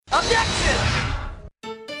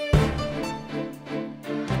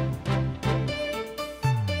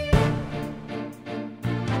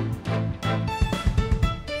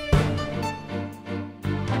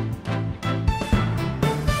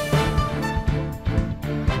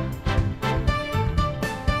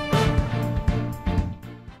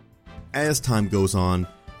as time goes on,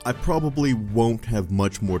 I probably won't have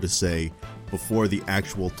much more to say before the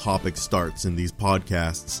actual topic starts in these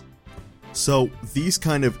podcasts. So these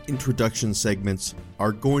kind of introduction segments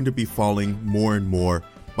are going to be falling more and more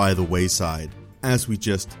by the wayside as we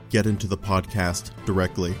just get into the podcast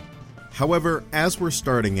directly. However, as we're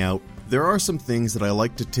starting out, there are some things that I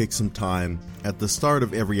like to take some time at the start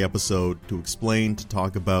of every episode to explain, to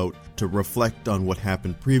talk about, to reflect on what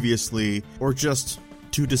happened previously, or just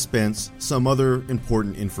to dispense some other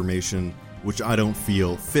important information which I don't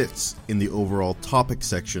feel fits in the overall topic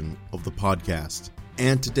section of the podcast.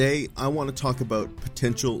 And today, I want to talk about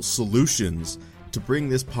potential solutions to bring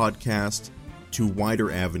this podcast to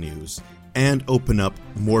wider avenues and open up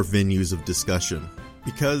more venues of discussion,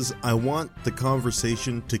 because I want the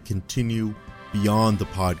conversation to continue beyond the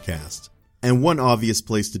podcast. And one obvious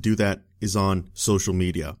place to do that is on social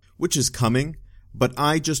media, which is coming, but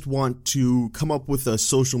I just want to come up with a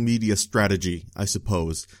social media strategy, I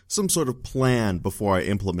suppose, some sort of plan before I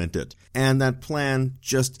implement it, and that plan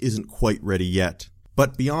just isn't quite ready yet.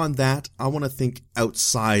 But beyond that, I want to think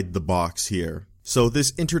outside the box here. So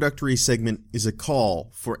this introductory segment is a call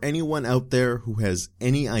for anyone out there who has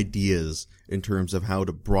any ideas in terms of how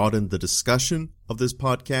to broaden the discussion of this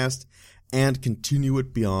podcast and continue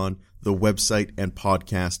it beyond the website and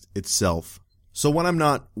podcast itself. So when I'm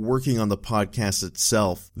not working on the podcast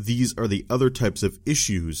itself, these are the other types of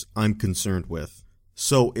issues I'm concerned with.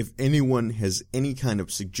 So if anyone has any kind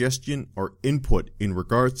of suggestion or input in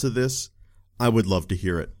regards to this, I would love to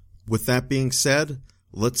hear it. With that being said,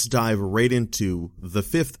 let's dive right into the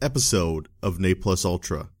 5th episode of Ne Plus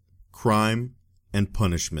Ultra, Crime and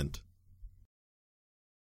Punishment.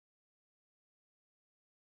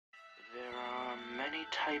 There are many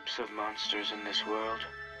types of monsters in this world.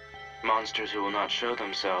 Monsters who will not show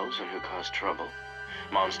themselves and who cause trouble.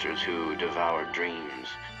 Monsters who devour dreams.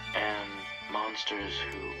 And monsters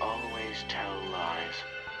who always tell lies.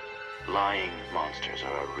 Lying monsters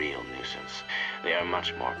are a real nuisance. They are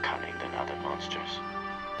much more cunning than other monsters.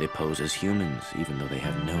 They pose as humans, even though they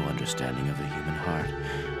have no understanding of the human heart.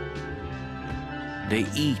 They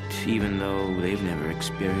eat, even though they've never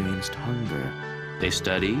experienced hunger. They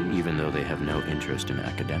study, even though they have no interest in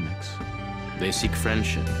academics. They seek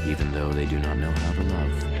friendship, even though they do not know how to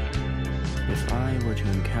love. If I were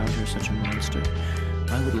to encounter such a monster,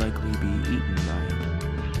 I would likely be eaten by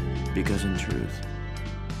it. Because in truth,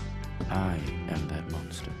 I am that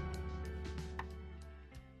monster.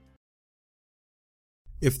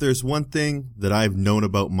 If there's one thing that I've known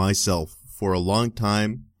about myself for a long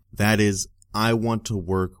time, that is, I want to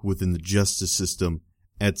work within the justice system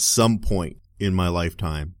at some point in my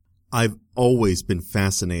lifetime. I've always been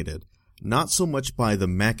fascinated, not so much by the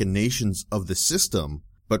machinations of the system,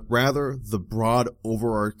 but rather the broad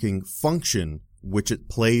overarching function which it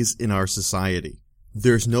plays in our society.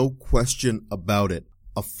 There's no question about it.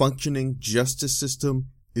 A functioning justice system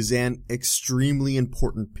is an extremely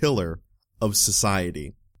important pillar of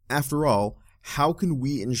society. After all, how can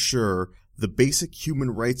we ensure the basic human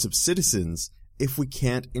rights of citizens if we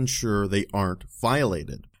can't ensure they aren't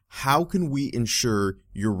violated? How can we ensure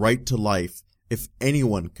your right to life if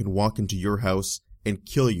anyone can walk into your house and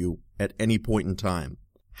kill you at any point in time?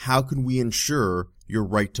 How can we ensure your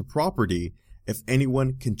right to property if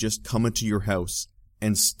anyone can just come into your house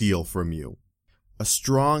and steal from you? A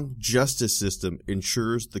strong justice system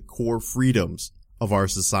ensures the core freedoms of our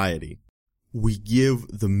society. We give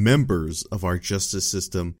the members of our justice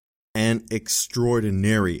system an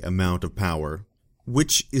extraordinary amount of power,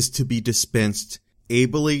 which is to be dispensed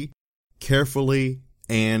ably, carefully,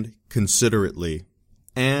 and considerately.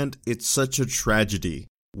 And it's such a tragedy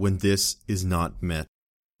when this is not met.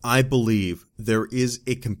 I believe there is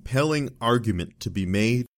a compelling argument to be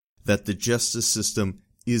made that the justice system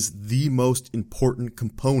is the most important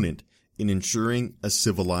component in ensuring a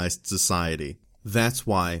civilized society. That's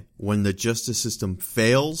why when the justice system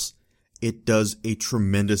fails, it does a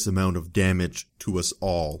tremendous amount of damage to us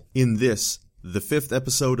all. In this, the 5th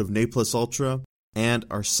episode of Ne Plus Ultra, and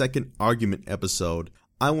our 2nd argument episode,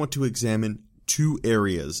 I want to examine 2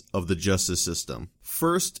 areas of the justice system.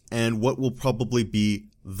 First, and what will probably be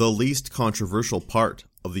the least controversial part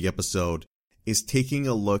of the episode, is taking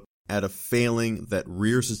a look at a failing that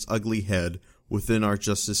rears its ugly head within our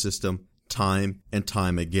justice system time and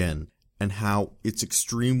time again, and how it's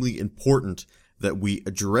extremely important that we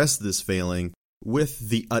address this failing with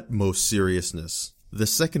the utmost seriousness. The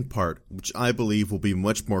second part, which I believe will be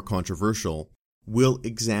much more controversial, will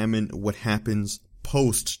examine what happens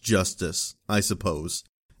post-justice, I suppose,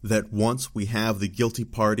 that once we have the guilty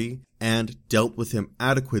party and dealt with him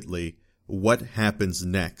adequately, what happens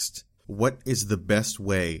next? what is the best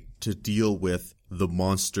way to deal with the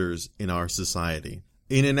monsters in our society.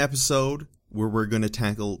 In an episode where we're going to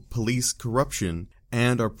tackle police corruption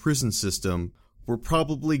and our prison system, we're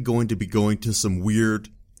probably going to be going to some weird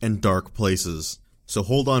and dark places. So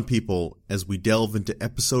hold on, people, as we delve into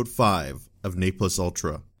episode 5 of Ne Plus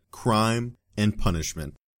Ultra, Crime and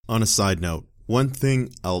Punishment. On a side note, one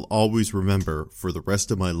thing I'll always remember for the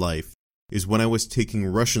rest of my life is when I was taking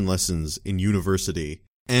Russian lessons in university,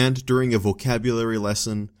 and during a vocabulary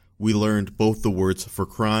lesson, we learned both the words for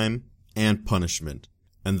crime and punishment,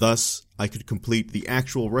 and thus I could complete the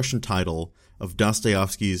actual Russian title of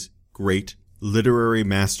Dostoevsky's great literary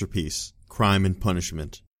masterpiece, Crime and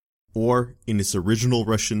Punishment, or in its original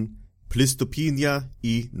Russian, Prestupniya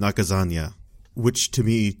и наказание, which to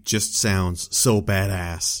me just sounds so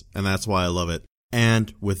badass, and that's why I love it.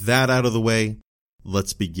 And with that out of the way,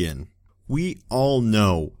 let's begin. We all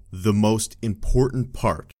know the most important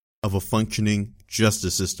part of a functioning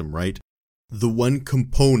justice system, right? The one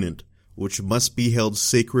component which must be held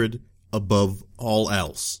sacred above all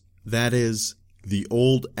else. That is, the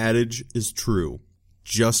old adage is true.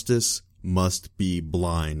 Justice must be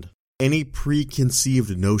blind. Any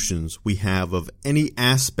preconceived notions we have of any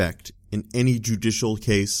aspect in any judicial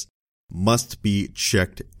case must be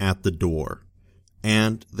checked at the door,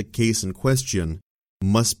 and the case in question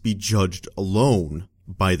must be judged alone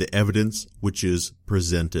by the evidence which is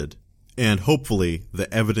presented. And hopefully,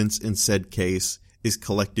 the evidence in said case is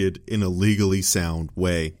collected in a legally sound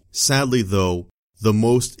way. Sadly, though, the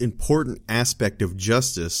most important aspect of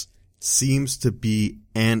justice seems to be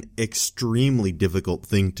an extremely difficult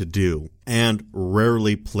thing to do, and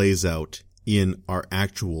rarely plays out in our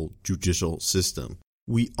actual judicial system.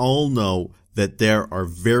 We all know that there are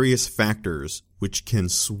various factors which can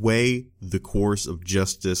sway the course of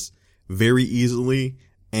justice very easily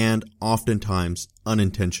and oftentimes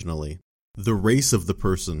unintentionally. The race of the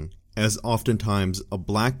person, as oftentimes a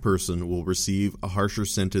black person will receive a harsher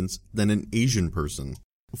sentence than an Asian person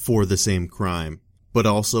for the same crime, but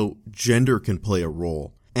also gender can play a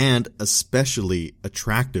role, and especially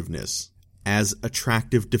attractiveness, as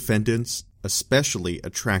attractive defendants, especially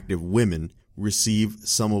attractive women, receive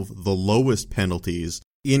some of the lowest penalties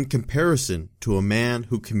in comparison to a man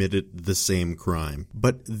who committed the same crime.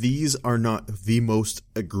 But these are not the most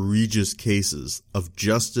egregious cases of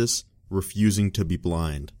justice refusing to be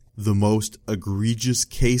blind. The most egregious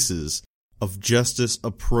cases of justice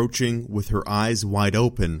approaching with her eyes wide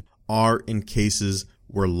open are in cases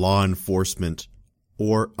where law enforcement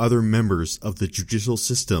or other members of the judicial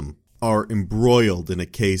system are embroiled in a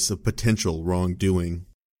case of potential wrongdoing.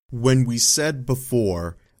 When we said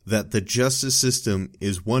before that the justice system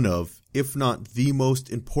is one of, if not the most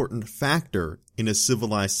important factor in a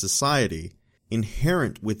civilized society,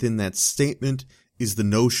 inherent within that statement is the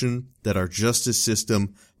notion that our justice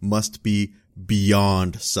system must be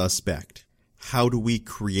beyond suspect. How do we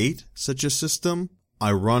create such a system?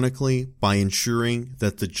 Ironically, by ensuring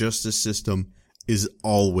that the justice system is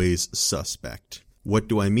always suspect. What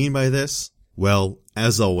do I mean by this? Well,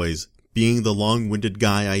 as always, being the long-winded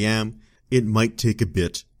guy I am, it might take a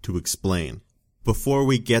bit to explain. Before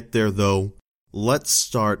we get there, though, let's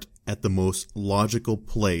start at the most logical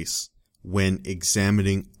place when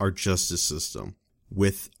examining our justice system,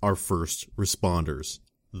 with our first responders,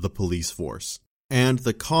 the police force. And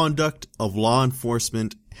the conduct of law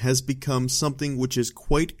enforcement has become something which is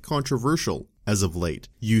quite controversial as of late.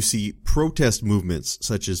 You see protest movements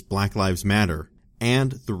such as Black Lives Matter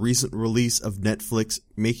and the recent release of Netflix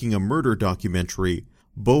making a murder documentary,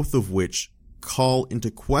 both of which call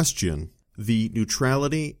into question the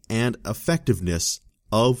neutrality and effectiveness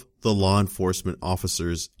of the law enforcement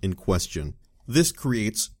officers in question. This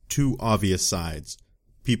creates two obvious sides: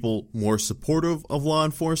 people more supportive of law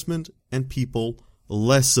enforcement and people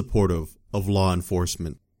less supportive of law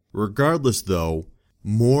enforcement. Regardless, though,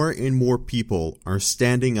 more and more people are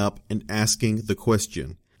standing up and asking the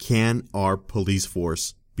question, can our police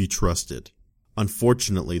force be trusted?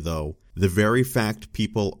 Unfortunately, though, the very fact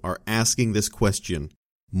people are asking this question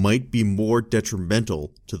might be more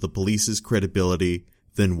detrimental to the police's credibility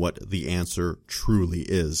than what the answer truly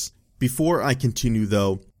is. Before I continue,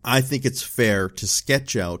 though, I think it's fair to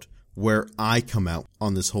sketch out where I come out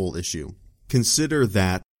on this whole issue. Consider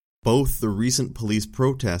that both the recent police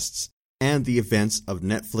protests and the events of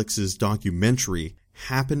Netflix's documentary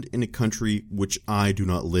happened in a country which I do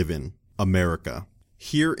not live in, America.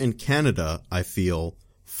 Here in Canada, I feel,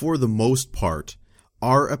 for the most part,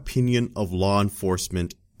 our opinion of law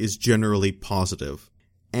enforcement is generally positive,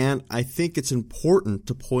 and I think it's important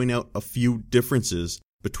to point out a few differences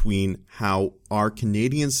between how our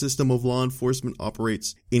Canadian system of law enforcement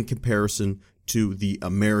operates in comparison to the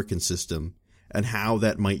American system, and how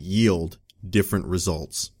that might yield different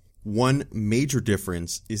results. One major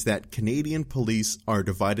difference is that Canadian police are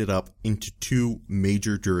divided up into two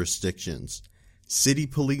major jurisdictions: city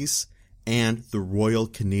police and the Royal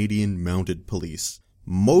Canadian Mounted Police.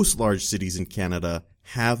 Most large cities in Canada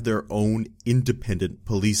have their own independent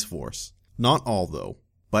police force. Not all, though,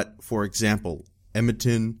 but for example,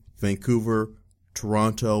 Edmonton, Vancouver,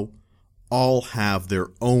 Toronto, all have their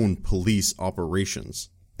own police operations.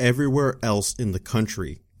 Everywhere else in the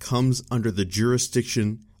country comes under the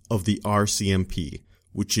jurisdiction of the RCMP,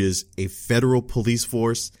 which is a federal police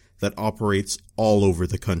force that operates all over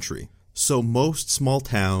the country. So most small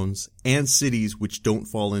towns and cities which don't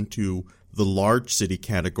fall into the large city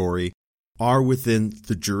category are within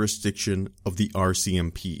the jurisdiction of the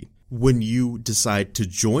RCMP. When you decide to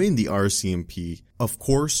join the RCMP, of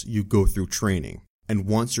course you go through training. And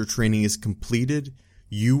once your training is completed,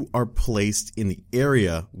 you are placed in the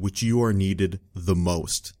area which you are needed the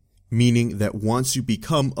most. Meaning that once you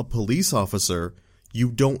become a police officer, you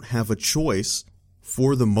don't have a choice,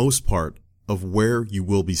 for the most part, of where you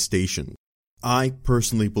will be stationed. I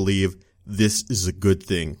personally believe this is a good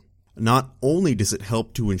thing. Not only does it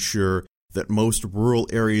help to ensure that most rural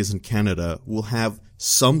areas in Canada will have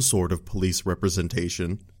some sort of police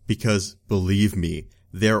representation, because, believe me,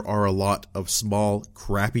 there are a lot of small,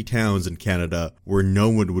 crappy towns in Canada where no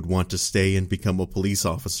one would want to stay and become a police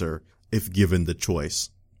officer if given the choice.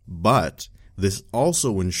 But this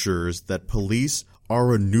also ensures that police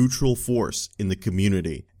are a neutral force in the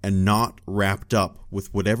community and not wrapped up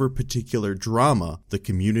with whatever particular drama the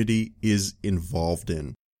community is involved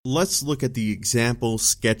in. Let's look at the example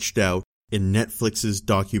sketched out in Netflix's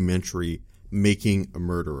documentary, Making a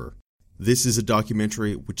Murderer. This is a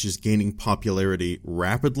documentary which is gaining popularity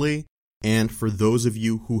rapidly, and for those of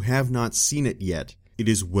you who have not seen it yet, it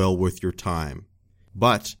is well worth your time.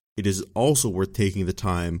 But it is also worth taking the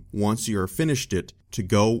time, once you are finished it, to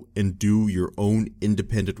go and do your own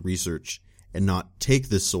independent research and not take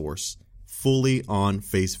the source fully on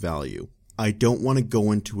face value. I don't want to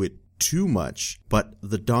go into it too much, but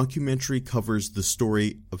the documentary covers the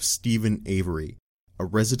story of Stephen Avery, a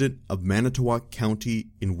resident of Manitowoc County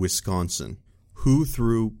in Wisconsin, who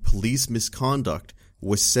through police misconduct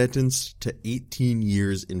was sentenced to 18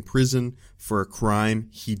 years in prison for a crime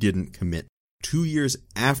he didn't commit. 2 years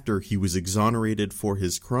after he was exonerated for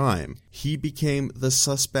his crime, he became the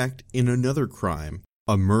suspect in another crime,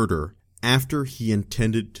 a murder, after he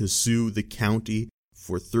intended to sue the county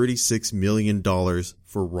for $36 million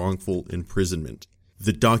for wrongful imprisonment.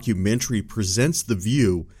 The documentary presents the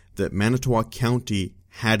view that Manitowoc County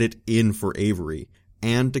had it in for Avery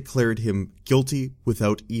and declared him guilty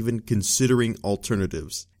without even considering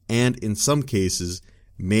alternatives, and in some cases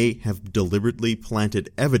may have deliberately planted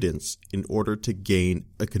evidence in order to gain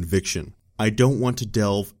a conviction. I don't want to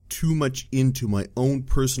delve too much into my own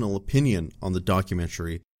personal opinion on the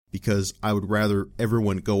documentary, because I would rather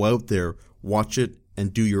everyone go out there, watch it,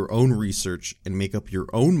 and do your own research and make up your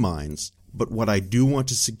own minds. But what I do want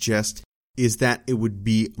to suggest is that it would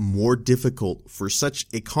be more difficult for such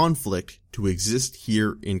a conflict to exist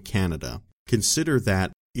here in Canada. Consider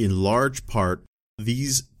that, in large part,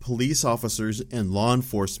 these police officers and law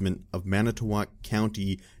enforcement of Manitowoc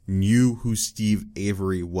County knew who Steve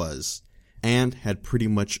Avery was, and had pretty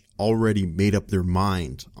much already made up their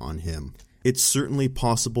mind on him. It's certainly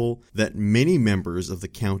possible that many members of the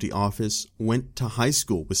county office went to high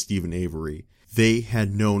school with Stephen Avery. They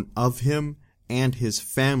had known of him and his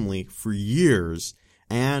family for years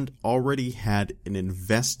and already had an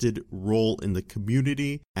invested role in the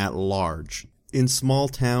community at large. In small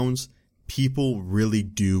towns, people really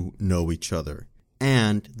do know each other,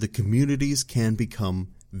 and the communities can become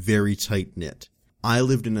very tight-knit. I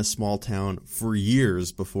lived in a small town for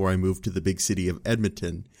years before I moved to the big city of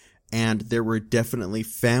Edmonton, and there were definitely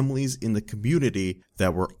families in the community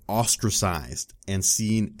that were ostracized and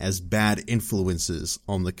seen as bad influences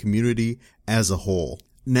on the community as a whole.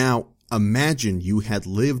 Now, imagine you had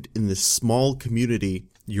lived in this small community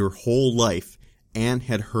your whole life and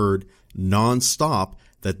had heard non-stop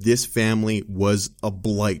that this family was a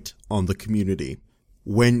blight on the community.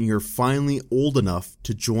 When you're finally old enough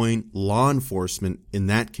to join law enforcement in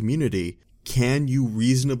that community, can you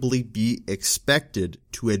reasonably be expected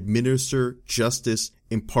to administer justice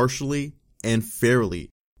impartially and fairly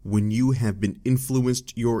when you have been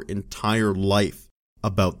influenced your entire life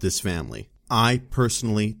about this family? I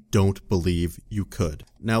personally don't believe you could.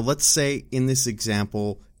 Now, let's say in this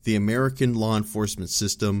example, the American law enforcement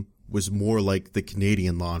system was more like the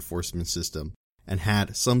Canadian law enforcement system, and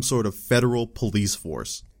had some sort of federal police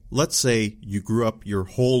force. Let's say you grew up your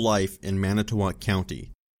whole life in Manitowoc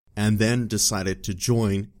County and then decided to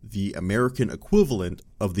join the American equivalent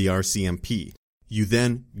of the RCMP. You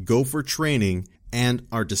then go for training and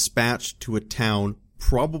are dispatched to a town,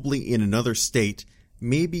 probably in another state,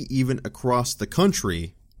 maybe even across the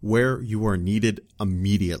country, where you are needed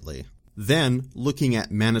immediately. Then, looking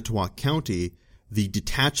at Manitowoc County, the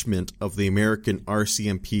detachment of the American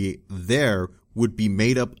RCMP there would be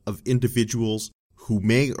made up of individuals who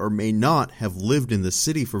may or may not have lived in the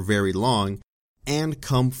city for very long and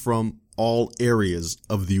come from all areas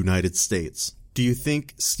of the United States. Do you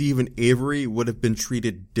think Stephen Avery would have been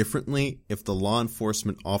treated differently if the law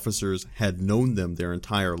enforcement officers had known them their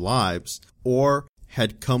entire lives, or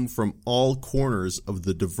had come from all corners of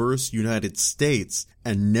the diverse United States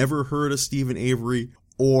and never heard of Stephen Avery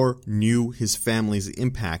or knew his family's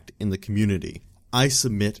impact in the community? I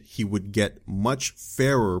submit he would get much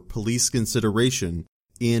fairer police consideration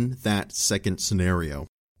in that second scenario.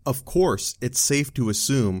 Of course, it's safe to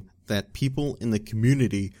assume that people in the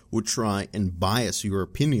community would try and bias your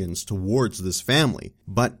opinions towards this family,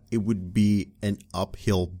 but it would be an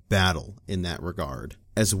uphill battle in that regard.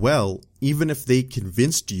 As well, even if they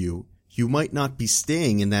convinced you, you might not be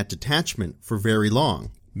staying in that detachment for very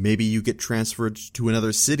long. Maybe you get transferred to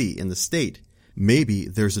another city in the state. Maybe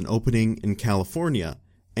there's an opening in California,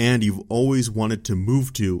 and you've always wanted to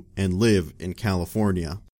move to and live in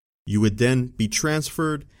California. You would then be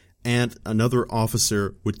transferred, and another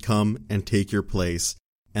officer would come and take your place,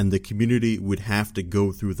 and the community would have to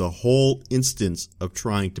go through the whole instance of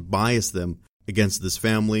trying to bias them against this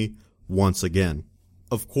family once again.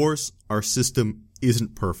 Of course, our system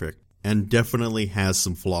isn't perfect and definitely has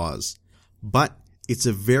some flaws, but it's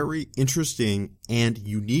a very interesting and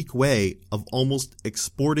unique way of almost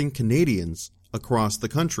exporting Canadians across the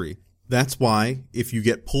country. That's why, if you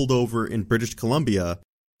get pulled over in British Columbia,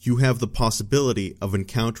 you have the possibility of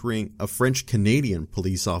encountering a French-Canadian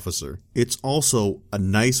police officer. It's also a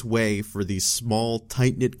nice way for these small,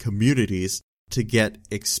 tight-knit communities to get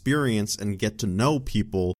experience and get to know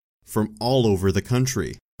people from all over the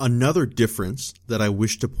country. Another difference that I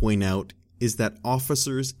wish to point out is that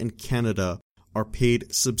officers in Canada are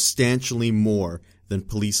paid substantially more than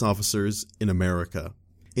police officers in America.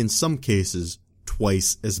 In some cases,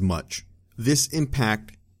 twice as much. This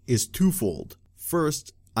impact is twofold.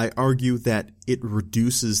 First, I argue that it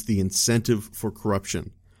reduces the incentive for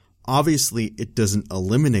corruption. Obviously, it doesn't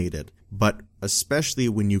eliminate it, but especially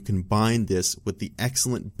when you combine this with the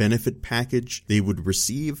excellent benefit package they would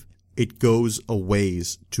receive, it goes a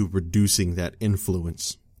ways to reducing that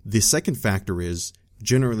influence. The second factor is,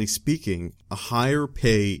 generally speaking, a higher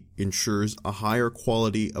pay ensures a higher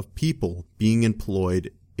quality of people being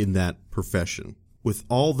employed in that profession. With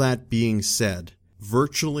all that being said,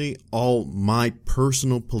 virtually all my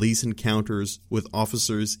personal police encounters with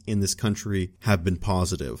officers in this country have been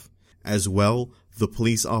positive. As well, the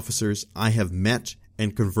police officers I have met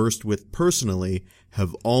and conversed with personally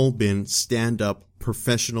have all been stand-up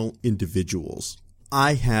professional individuals.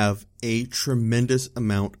 I have a tremendous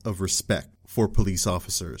amount of respect for police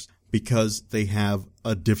officers because they have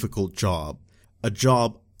a difficult job. A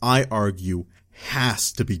job, I argue,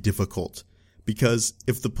 has to be difficult. Because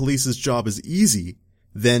if the police's job is easy,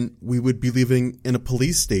 then we would be living in a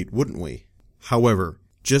police state, wouldn't we? However,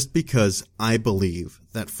 just because I believe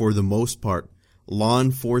that for the most part, law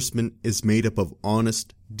enforcement is made up of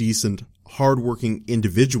honest, decent, hardworking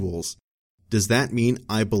individuals, does that mean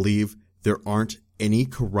I believe there aren't any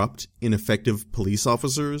corrupt, ineffective police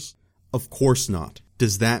officers? Of course not.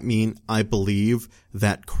 Does that mean I believe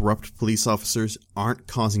that corrupt police officers aren't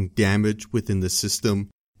causing damage within the system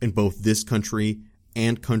in both this country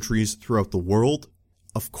and countries throughout the world?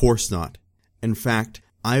 Of course not. In fact,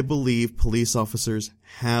 I believe police officers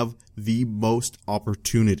have the most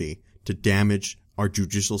opportunity to damage our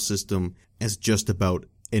judicial system as just about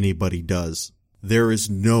anybody does. There is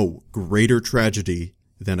no greater tragedy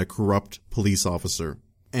than a corrupt police officer.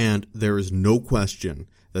 And there is no question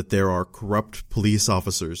that there are corrupt police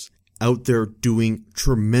officers out there doing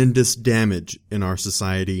tremendous damage in our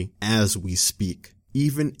society as we speak.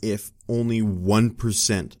 Even if only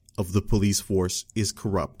 1% of the police force is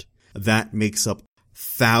corrupt, that makes up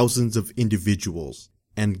thousands of individuals.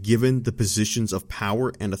 And given the positions of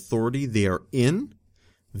power and authority they are in,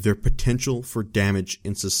 their potential for damage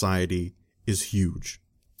in society is huge.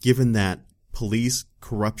 Given that police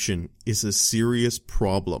corruption is a serious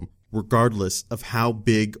problem, regardless of how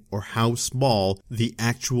big or how small the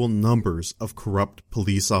actual numbers of corrupt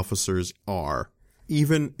police officers are.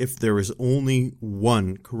 Even if there is only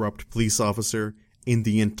one corrupt police officer in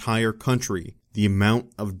the entire country, the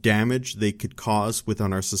amount of damage they could cause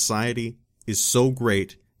within our society is so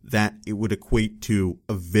great that it would equate to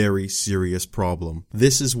a very serious problem.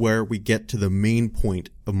 This is where we get to the main point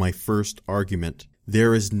of my first argument.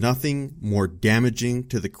 There is nothing more damaging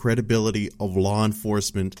to the credibility of law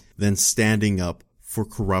enforcement than standing up for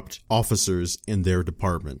corrupt officers in their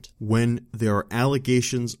department. When there are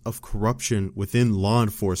allegations of corruption within law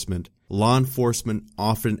enforcement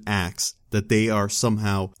often acts that they are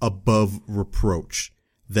somehow above reproach,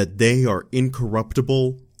 that they are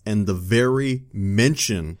incorruptible, and the very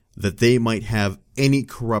mention that they might have any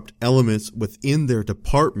corrupt elements within their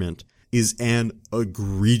department is an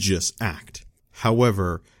egregious act.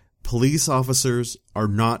 However, police officers are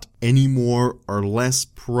not any more or less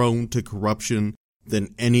prone to corruption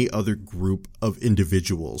than any other group of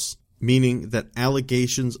individuals, meaning that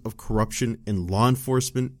allegations of corruption in law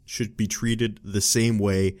enforcement should be treated the same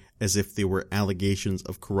way as if they were allegations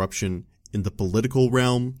of corruption in the political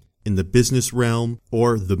realm, in the business realm,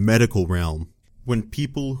 or the medical realm. When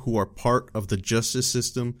people who are part of the justice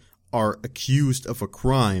system are accused of a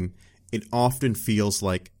crime, it often feels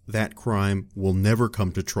like that crime will never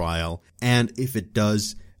come to trial, and if it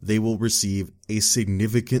does, they will receive a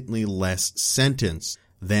significantly less sentence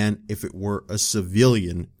than if it were a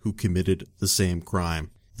civilian who committed the same crime.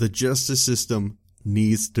 The justice system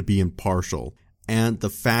needs to be impartial, and the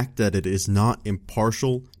fact that it is not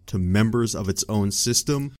impartial to members of its own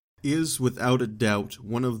system is without a doubt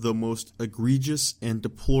one of the most egregious and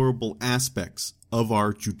deplorable aspects of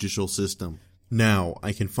our judicial system. Now,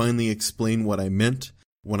 I can finally explain what I meant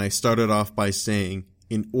when I started off by saying,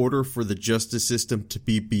 in order for the justice system to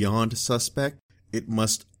be beyond suspect, it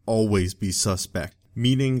must always be suspect.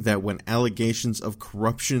 Meaning that when allegations of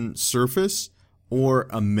corruption surface, or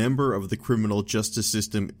a member of the criminal justice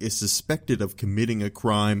system is suspected of committing a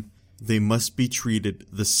crime, they must be treated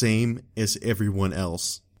the same as everyone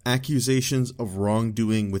else. Accusations of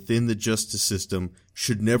wrongdoing within the justice system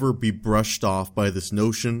should never be brushed off by this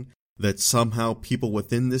notion that somehow people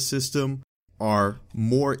within this system are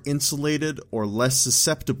more insulated or less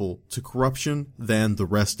susceptible to corruption than the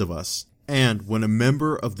rest of us. And when a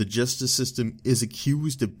member of the justice system is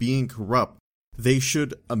accused of being corrupt, they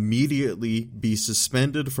should immediately be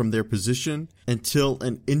suspended from their position until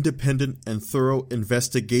an independent and thorough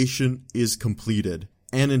investigation is completed.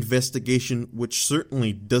 An investigation which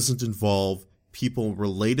certainly doesn't involve people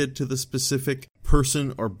related to the specific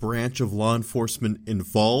person or branch of law enforcement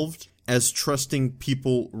involved, as trusting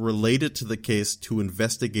people related to the case to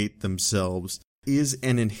investigate themselves is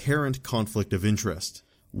an inherent conflict of interest.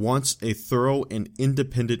 Once a thorough and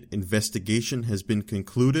independent investigation has been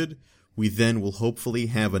concluded, we then will hopefully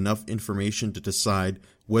have enough information to decide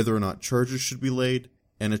whether or not charges should be laid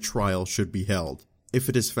and a trial should be held. If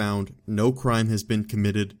it is found no crime has been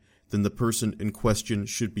committed, then the person in question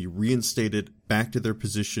should be reinstated back to their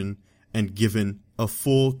position and given a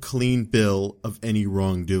full, clean bill of any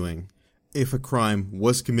wrongdoing. If a crime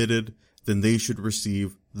was committed, then they should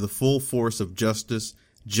receive the full force of justice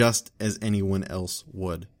just as anyone else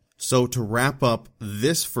would. So to wrap up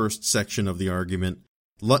this first section of the argument,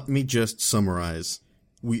 let me just summarize.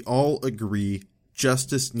 We all agree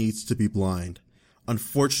justice needs to be blind.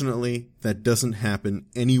 Unfortunately, that doesn't happen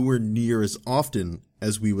anywhere near as often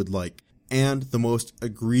as we would like, and the most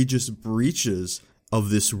egregious breaches of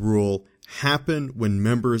this rule happen when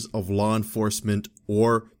members of law enforcement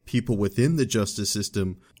or people within the justice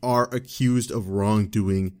system are accused of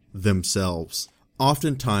wrongdoing themselves.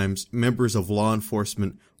 Oftentimes, members of law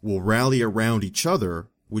enforcement will rally around each other,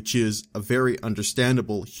 which is a very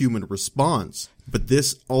understandable human response, but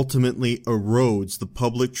this ultimately erodes the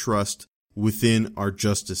public trust within our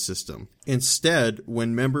justice system. Instead,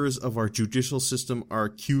 when members of our judicial system are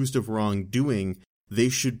accused of wrongdoing, they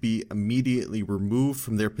should be immediately removed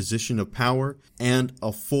from their position of power, and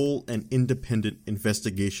a full and independent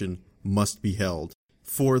investigation must be held.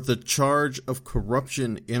 For the charge of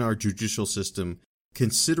corruption in our judicial system,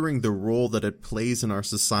 considering the role that it plays in our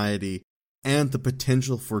society and the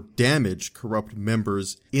potential for damage corrupt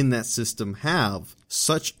members in that system have,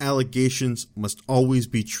 such allegations must always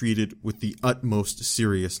be treated with the utmost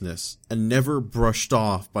seriousness and never brushed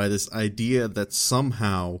off by this idea that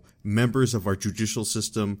somehow members of our judicial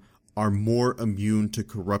system are more immune to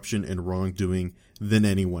corruption and wrongdoing than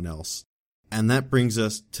anyone else. And that brings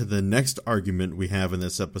us to the next argument we have in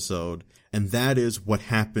this episode, and that is what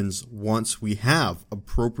happens once we have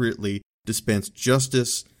appropriately dispensed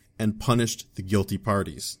justice and punished the guilty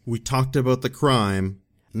parties. We talked about the crime,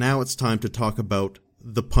 now it's time to talk about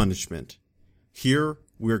the punishment. Here,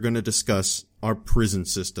 we're going to discuss our prison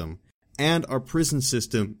system. And our prison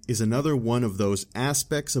system is another one of those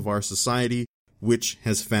aspects of our society which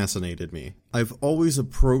has fascinated me. I've always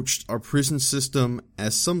approached our prison system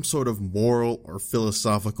as some sort of moral or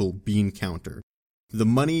philosophical bean counter. The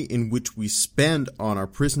money in which we spend on our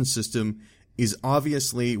prison system is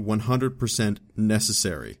obviously 100%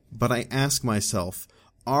 necessary. But I ask myself,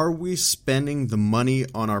 are we spending the money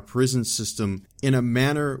on our prison system in a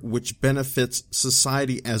manner which benefits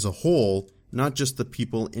society as a whole, not just the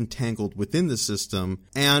people entangled within the system,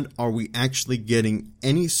 and are we actually getting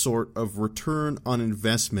any sort of return on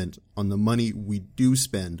investment on the money we do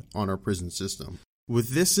spend on our prison system? With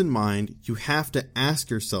this in mind, you have to ask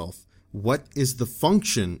yourself, what is the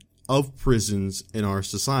function of prisons in our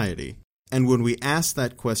society? And when we ask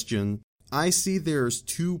that question, I see there's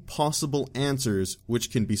two possible answers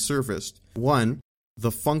which can be surfaced. One,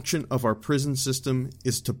 the function of our prison system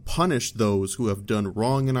is to punish those who have done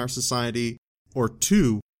wrong in our society. Or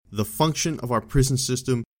two, the function of our prison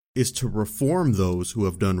system is to reform those who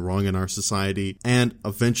have done wrong in our society and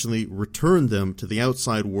eventually return them to the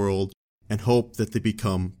outside world and hope that they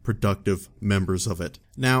become productive members of it.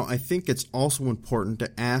 Now, I think it's also important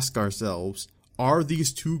to ask ourselves, are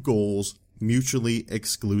these two goals mutually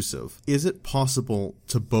exclusive? Is it possible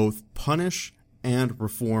to both punish and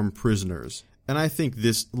reform prisoners? And I think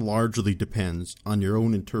this largely depends on your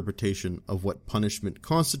own interpretation of what punishment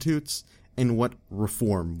constitutes and what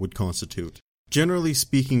reform would constitute. Generally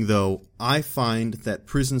speaking, though, I find that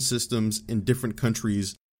prison systems in different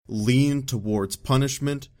countries lean towards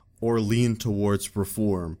punishment or lean towards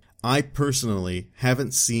reform. I personally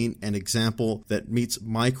haven't seen an example that meets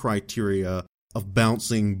my criteria of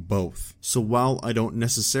balancing both. So while I don't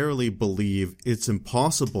necessarily believe it's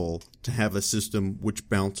impossible to have a system which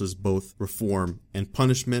balances both reform and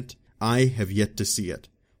punishment, I have yet to see it.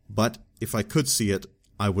 But if I could see it,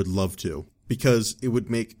 I would love to, because it would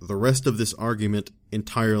make the rest of this argument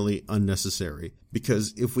entirely unnecessary.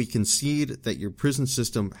 Because if we concede that your prison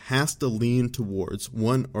system has to lean towards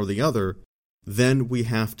one or the other, then we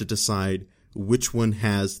have to decide which one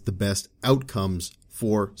has the best outcomes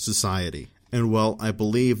for society. And while I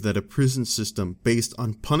believe that a prison system based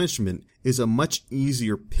on punishment is a much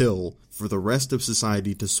easier pill for the rest of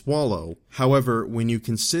society to swallow, however, when you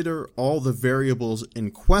consider all the variables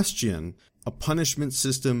in question, a punishment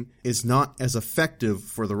system is not as effective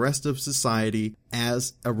for the rest of society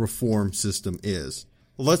as a reform system is.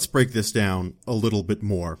 Let's break this down a little bit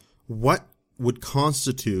more. What would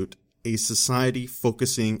constitute a society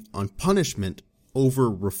focusing on punishment over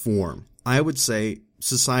reform? I would say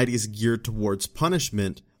societies geared towards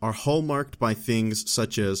punishment are hallmarked by things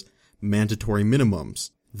such as mandatory minimums,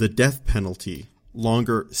 the death penalty,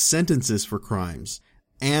 longer sentences for crimes,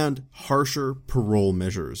 and harsher parole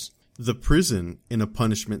measures. The prison in a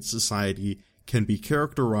punishment society can be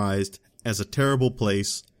characterized as a terrible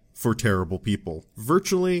place for terrible people.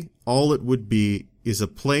 Virtually all it would be is a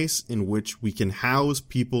place in which we can house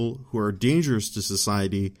people who are dangerous to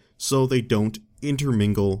society so they don't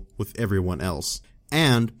intermingle with everyone else.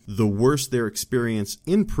 And the worse their experience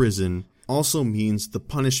in prison also means the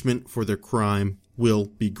punishment for their crime will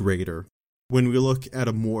be greater. When we look at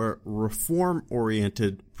a more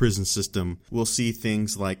reform-oriented prison system, we'll see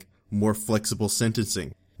things like more flexible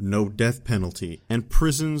sentencing, no death penalty, and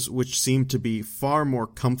prisons which seem to be far more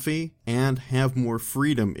comfy and have more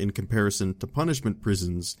freedom in comparison to punishment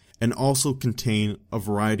prisons, and also contain a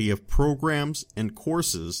variety of programs and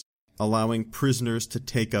courses allowing prisoners to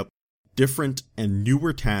take up different and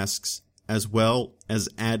newer tasks, as well as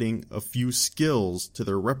adding a few skills to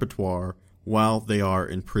their repertoire while they are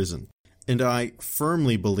in prison. And I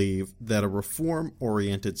firmly believe that a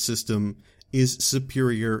reform-oriented system is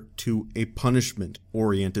superior to a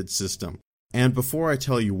punishment-oriented system. And before I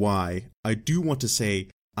tell you why, I do want to say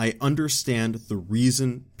I understand the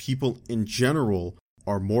reason people in general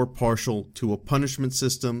are more partial to a punishment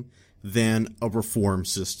system than a reform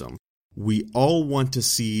system. We all want to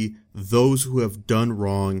see those who have done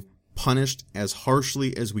wrong punished as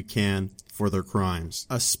harshly as we can for their crimes,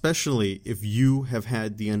 especially if you have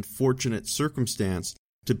had the unfortunate circumstance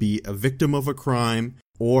to be a victim of a crime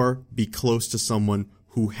or be close to someone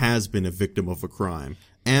who has been a victim of a crime.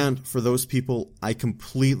 And for those people, I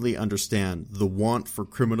completely understand the want for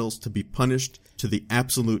criminals to be punished to the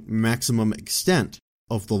absolute maximum extent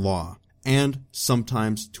of the law, and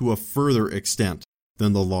sometimes to a further extent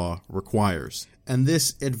than the law requires. And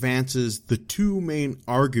this advances the two main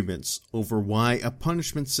arguments over why a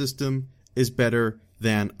punishment system is better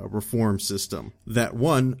than a reform system. That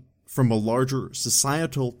one, from a larger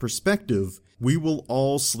societal perspective, we will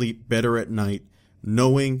all sleep better at night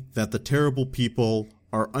knowing that the terrible people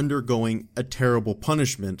are undergoing a terrible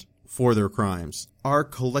punishment for their crimes. Our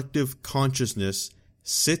collective consciousness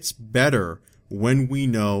sits better when we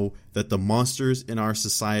know that the monsters in our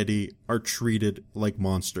society are treated like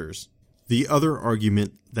monsters. The other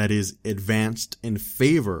argument that is advanced in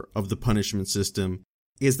favor of the punishment system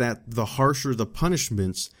is that the harsher the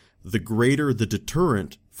punishments, the greater the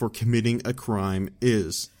deterrent for committing a crime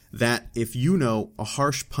is. That if you know a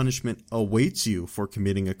harsh punishment awaits you for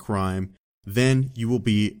committing a crime, then you will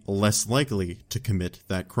be less likely to commit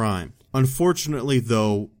that crime. Unfortunately,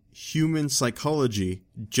 though, human psychology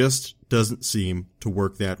just doesn't seem to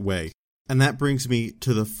work that way. And that brings me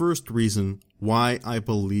to the first reason why I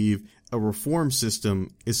believe a reform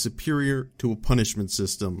system is superior to a punishment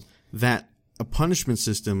system. That a punishment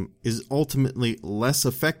system is ultimately less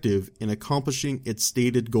effective in accomplishing its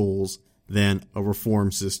stated goals than a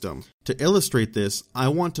reform system. To illustrate this, I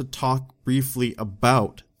want to talk briefly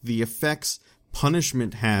about the effects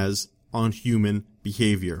punishment has on human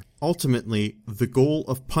behavior. Ultimately, the goal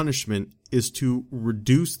of punishment is to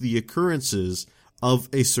reduce the occurrences of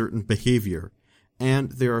a certain behavior,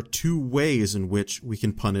 and there are two ways in which we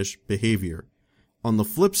can punish behavior. On the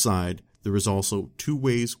flip side, there is also two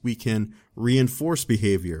ways we can reinforce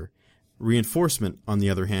behavior. Reinforcement, on the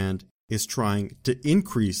other hand, is trying to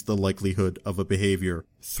increase the likelihood of a behavior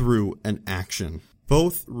through an action.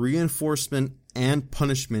 Both reinforcement and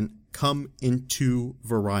punishment come in two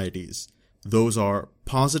varieties. Those are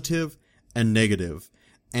positive and negative,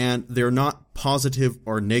 and they're not positive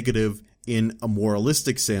or negative in a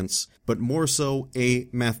moralistic sense, but more so a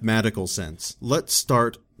mathematical sense. Let's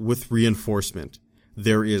start with reinforcement.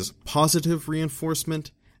 There is positive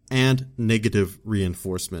reinforcement and negative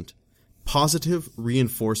reinforcement. Positive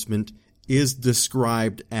reinforcement is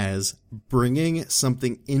described as bringing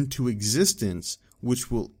something into existence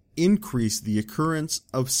which will increase the occurrence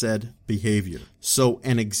of said behavior. So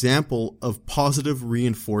an example of positive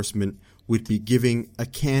reinforcement would be giving a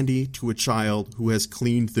candy to a child who has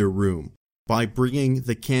cleaned their room. By bringing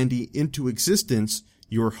the candy into existence,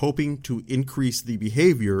 you're hoping to increase the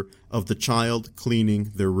behavior of the child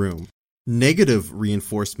cleaning their room. Negative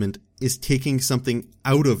reinforcement is taking something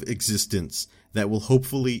out of existence that will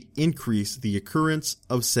hopefully increase the occurrence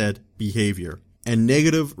of said behavior. And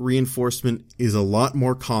negative reinforcement is a lot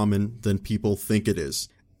more common than people think it is.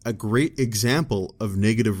 A great example of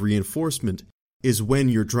negative reinforcement is when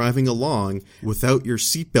you're driving along without your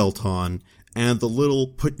seatbelt on and the little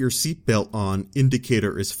put your seatbelt on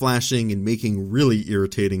indicator is flashing and making really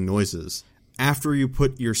irritating noises. After you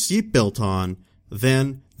put your seatbelt on,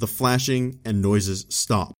 then the flashing and noises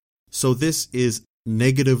stop. So this is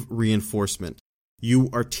negative reinforcement. You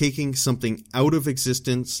are taking something out of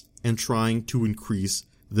existence and trying to increase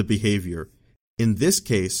the behavior. In this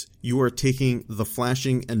case, you are taking the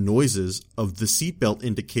flashing and noises of the seatbelt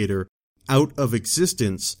indicator out of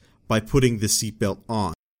existence by putting the seatbelt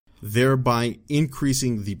on, thereby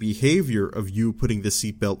increasing the behavior of you putting the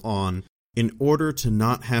seatbelt on in order to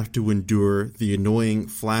not have to endure the annoying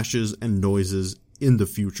flashes and noises in the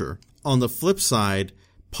future. On the flip side,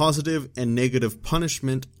 positive and negative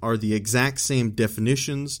punishment are the exact same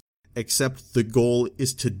definitions, except the goal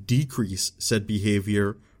is to decrease said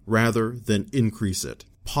behavior rather than increase it.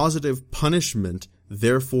 Positive punishment,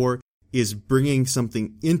 therefore, is bringing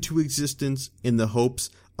something into existence in the hopes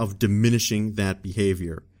of diminishing that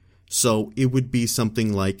behavior. So it would be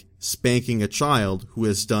something like spanking a child who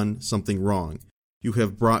has done something wrong. You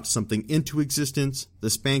have brought something into existence, the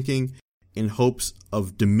spanking, in hopes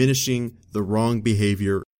of diminishing the wrong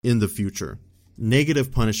behavior in the future.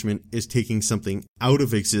 Negative punishment is taking something out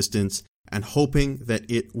of existence and hoping that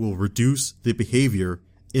it will reduce the behavior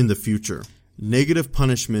in the future. Negative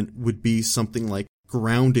punishment would be something like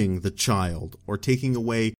grounding the child or taking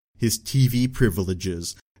away his TV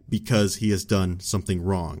privileges because he has done something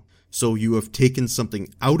wrong. So you have taken something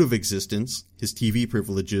out of existence, his TV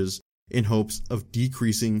privileges, in hopes of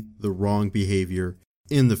decreasing the wrong behavior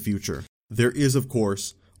in the future. There is, of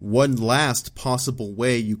course, one last possible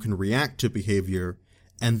way you can react to behavior,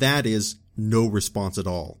 and that is no response at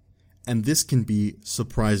all. And this can be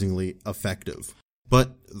surprisingly effective.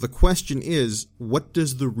 But the question is, what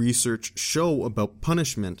does the research show about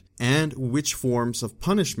punishment, and which forms of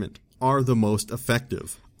punishment are the most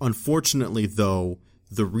effective? Unfortunately, though,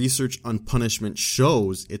 the research on punishment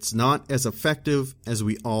shows it's not as effective as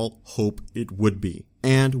we all hope it would be.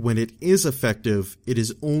 And when it is effective, it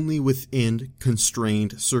is only within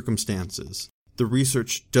constrained circumstances. The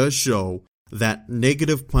research does show that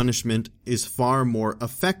negative punishment is far more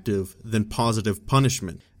effective than positive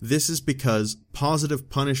punishment. This is because positive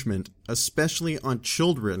punishment, especially on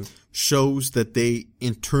children, shows that they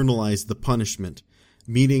internalize the punishment,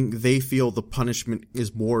 meaning they feel the punishment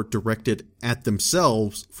is more directed at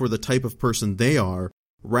themselves for the type of person they are,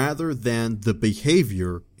 rather than the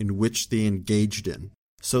behavior in which they engaged in.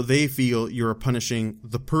 So they feel you're punishing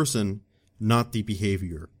the person, not the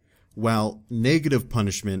behavior, while negative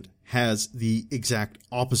punishment has the exact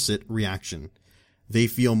opposite reaction. They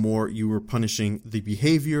feel more you were punishing the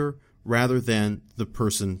behavior rather than the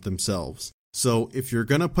person themselves. So if you're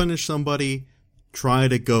gonna punish somebody, try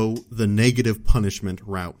to go the negative punishment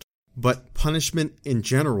route. But punishment in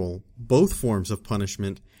general, both forms of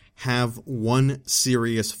punishment, have one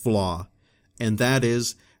serious flaw, and that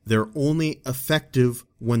is they're only effective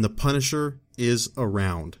when the punisher is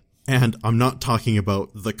around. And I'm not talking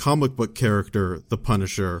about the comic book character, the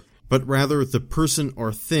Punisher, but rather the person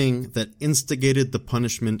or thing that instigated the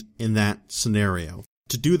punishment in that scenario.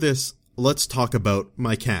 To do this, let's talk about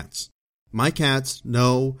my cats. My cats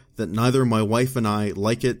know that neither my wife and I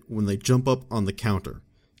like it when they jump up on the counter.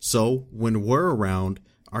 So, when we're around,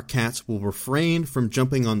 our cats will refrain from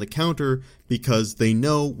jumping on the counter because they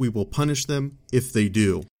know we will punish them if they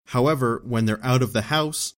do. However, when they're out of the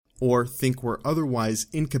house, or think we're otherwise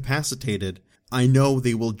incapacitated, I know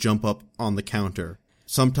they will jump up on the counter.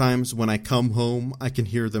 Sometimes when I come home, I can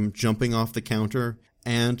hear them jumping off the counter,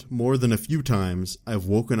 and more than a few times, I've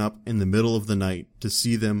woken up in the middle of the night to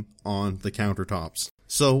see them on the countertops.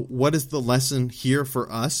 So what is the lesson here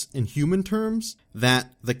for us in human terms?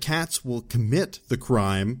 That the cats will commit the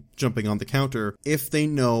crime, jumping on the counter, if they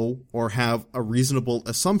know or have a reasonable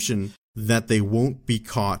assumption that they won't be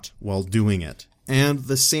caught while doing it. And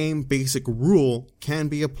the same basic rule can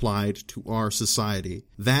be applied to our society.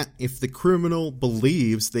 That if the criminal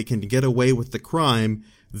believes they can get away with the crime,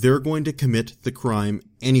 they're going to commit the crime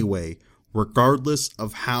anyway, regardless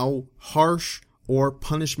of how harsh or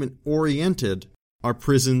punishment-oriented our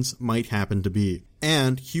prisons might happen to be.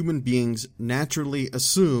 And human beings naturally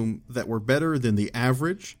assume that we're better than the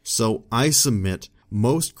average, so I submit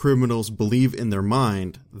most criminals believe in their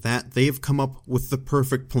mind that they've come up with the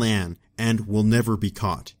perfect plan and will never be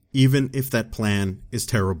caught, even if that plan is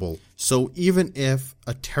terrible. So even if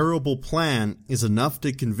a terrible plan is enough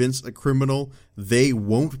to convince a criminal they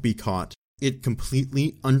won't be caught, it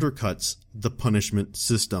completely undercuts the punishment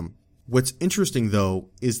system. What's interesting, though,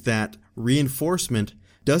 is that reinforcement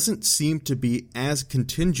doesn't seem to be as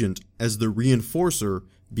contingent as the reinforcer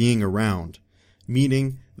being around,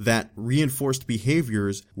 meaning that reinforced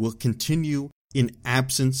behaviors will continue in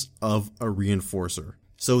absence of a reinforcer.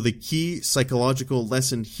 So the key psychological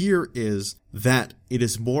lesson here is that it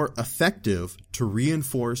is more effective to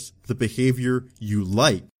reinforce the behavior you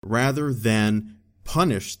like rather than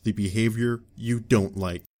punish the behavior you don't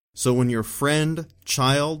like. So when your friend,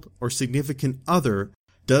 child, or significant other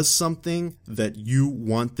does something that you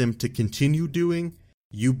want them to continue doing,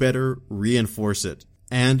 you better reinforce it.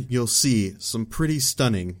 And you'll see some pretty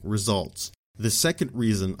stunning results. The second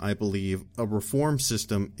reason I believe a reform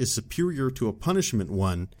system is superior to a punishment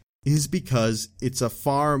one is because it's a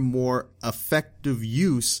far more effective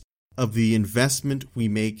use of the investment we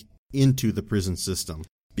make into the prison system.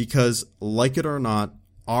 Because, like it or not,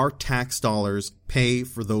 our tax dollars pay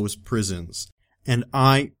for those prisons. And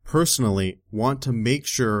I personally want to make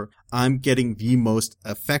sure I'm getting the most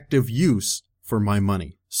effective use for my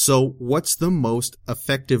money. So what's the most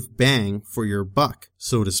effective bang for your buck,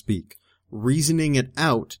 so to speak? Reasoning it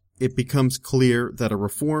out, it becomes clear that a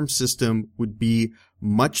reform system would be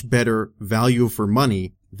much better value for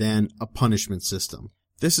money than a punishment system.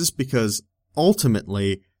 This is because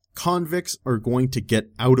ultimately convicts are going to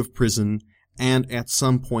get out of prison and at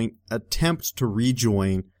some point attempt to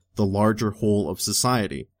rejoin the larger whole of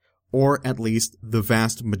society, or at least the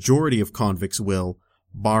vast majority of convicts will,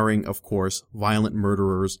 barring, of course, violent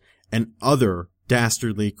murderers and other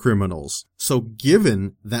dastardly criminals. So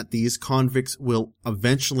given that these convicts will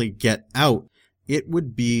eventually get out, it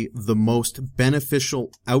would be the most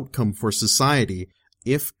beneficial outcome for society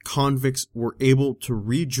if convicts were able to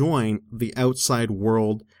rejoin the outside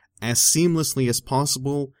world as seamlessly as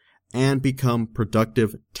possible and become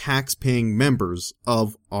productive tax-paying members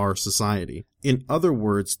of our society. In other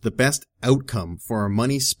words, the best outcome for our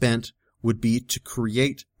money spent would be to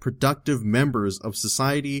create productive members of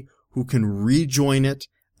society who can rejoin it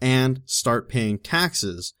and start paying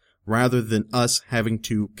taxes rather than us having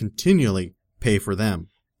to continually pay for them.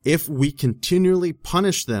 If we continually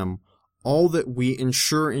punish them, all that we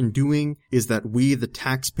ensure in doing is that we, the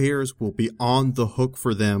taxpayers, will be on the hook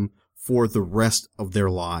for them for the rest of their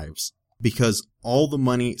lives. Because all the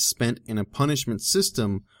money spent in a punishment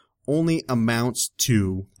system only amounts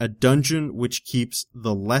to a dungeon which keeps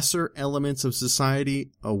the lesser elements of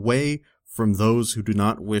society away from those who do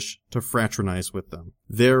not wish to fraternize with them.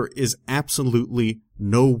 There is absolutely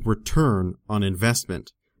no return on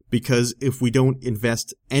investment because if we don't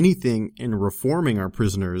invest anything in reforming our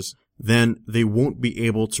prisoners, then they won't be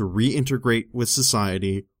able to reintegrate with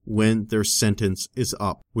society when their sentence is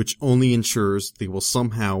up, which only ensures they will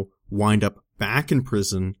somehow wind up back in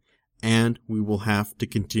prison, and we will have to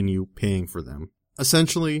continue paying for them.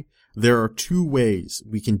 Essentially, there are two ways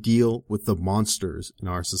we can deal with the monsters in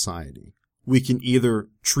our society. We can either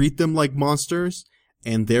treat them like monsters,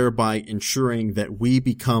 and thereby ensuring that we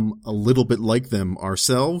become a little bit like them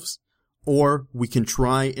ourselves, or we can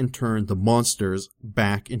try and turn the monsters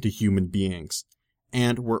back into human beings.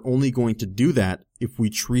 And we're only going to do that if we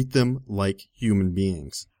treat them like human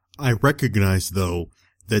beings. I recognize, though,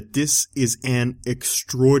 that this is an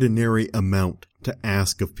extraordinary amount to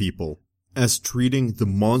ask of people, as treating the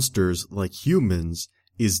monsters like humans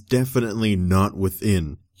is definitely not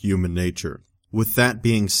within human nature. With that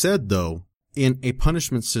being said, though, in a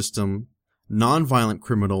punishment system, non-violent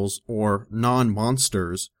criminals or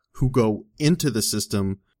non-monsters who go into the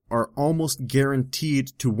system are almost guaranteed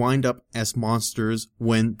to wind up as monsters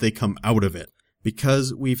when they come out of it,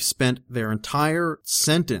 because we've spent their entire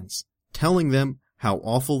sentence telling them how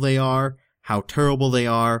awful they are, how terrible they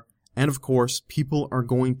are, and of course, people are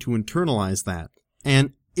going to internalize that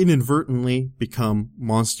and inadvertently become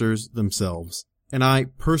monsters themselves. And I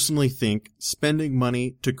personally think spending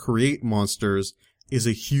money to create monsters is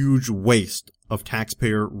a huge waste of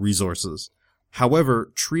taxpayer resources.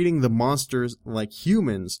 However, treating the monsters like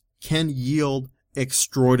humans can yield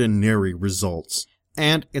extraordinary results.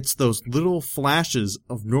 And it's those little flashes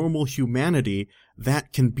of normal humanity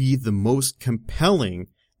that can be the most compelling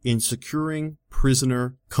in securing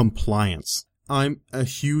prisoner compliance. I'm a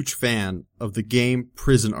huge fan of the game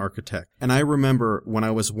Prison Architect, and I remember when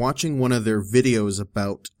I was watching one of their videos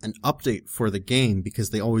about an update for the game,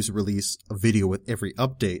 because they always release a video with every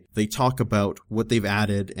update, they talk about what they've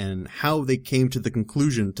added and how they came to the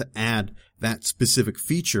conclusion to add that specific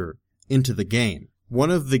feature into the game.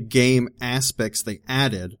 One of the game aspects they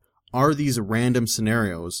added are these random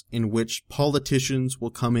scenarios in which politicians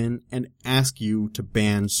will come in and ask you to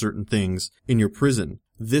ban certain things in your prison.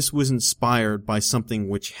 This was inspired by something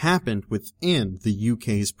which happened within the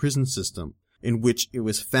UK's prison system, in which it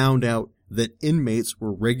was found out that inmates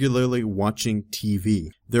were regularly watching TV.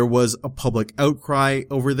 There was a public outcry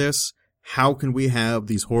over this. How can we have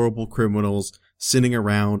these horrible criminals sitting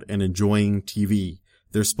around and enjoying TV?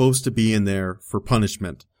 They're supposed to be in there for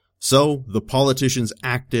punishment. So the politicians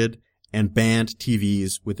acted and banned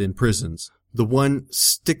TVs within prisons. The one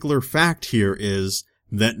stickler fact here is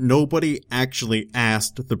that nobody actually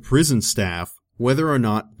asked the prison staff whether or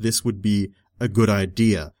not this would be a good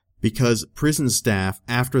idea, because prison staff,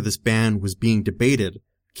 after this ban was being debated,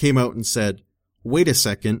 came out and said, wait a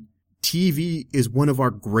second, TV is one of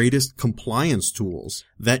our greatest compliance tools,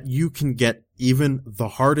 that you can get even the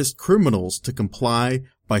hardest criminals to comply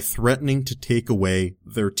by threatening to take away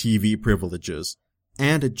their TV privileges.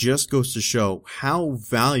 And it just goes to show how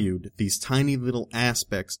valued these tiny little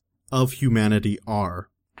aspects of humanity are.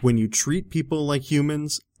 When you treat people like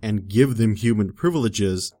humans and give them human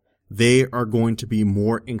privileges, they are going to be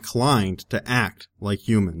more inclined to act like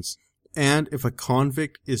humans. And if a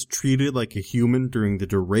convict is treated like a human during the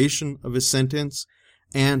duration of his sentence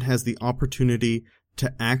and has the opportunity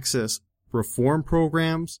to access reform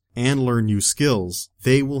programs and learn new skills,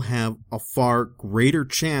 they will have a far greater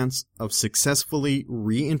chance of successfully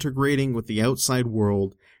reintegrating with the outside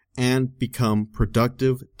world and become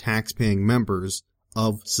productive tax-paying members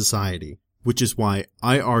of society. Which is why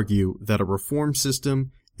I argue that a reform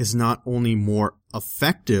system is not only more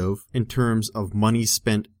effective in terms of money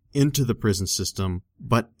spent into the prison system,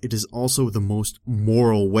 but it is also the most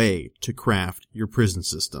moral way to craft your prison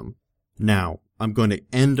system. Now, I'm going to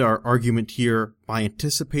end our argument here by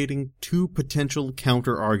anticipating two potential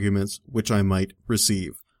counter-arguments which I might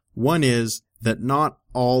receive. One is that not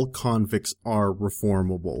all convicts are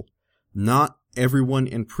reformable. Not everyone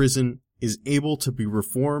in prison is able to be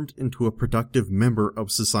reformed into a productive member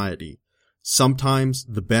of society. Sometimes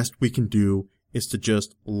the best we can do is to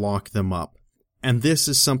just lock them up. And this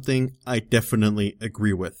is something I definitely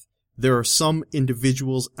agree with. There are some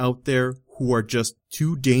individuals out there who are just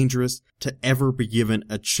too dangerous to ever be given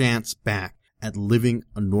a chance back at living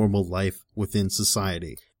a normal life within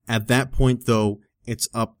society. At that point, though, it's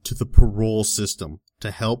up to the parole system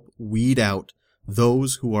to help weed out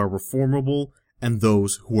those who are reformable and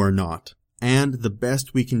those who are not. And the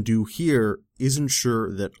best we can do here is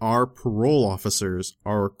ensure that our parole officers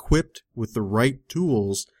are equipped with the right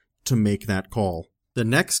tools to make that call. The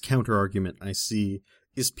next counterargument I see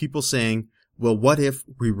is people saying, well, what if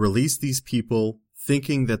we release these people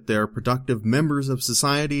thinking that they're productive members of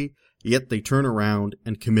society yet they turn around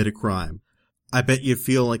and commit a crime. I bet you'd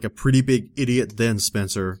feel like a pretty big idiot then,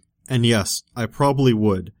 Spencer. And yes, I probably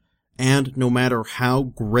would. And no matter how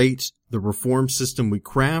great the reform system we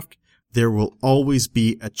craft, there will always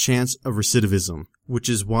be a chance of recidivism, which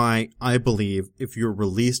is why I believe if you're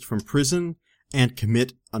released from prison and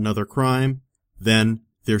commit another crime, then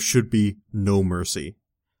there should be no mercy.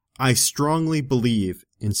 I strongly believe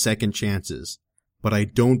in second chances, but I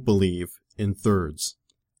don't believe in thirds.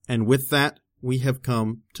 And with that, we have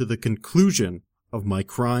come to the conclusion of my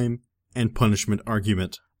crime and punishment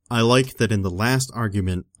argument. I like that in the last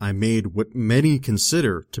argument, I made what many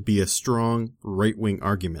consider to be a strong right-wing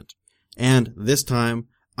argument. And this time,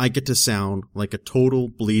 I get to sound like a total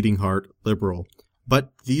bleeding heart liberal.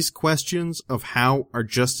 But these questions of how our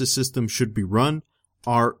justice system should be run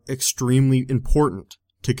are extremely important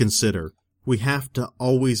to consider. We have to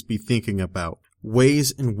always be thinking about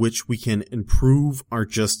ways in which we can improve our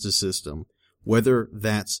justice system, whether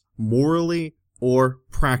that's morally or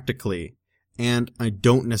practically. And I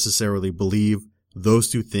don't necessarily believe those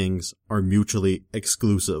two things are mutually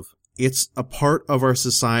exclusive. It's a part of our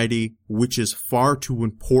society which is far too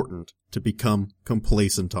important to become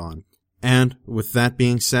complacent on. And with that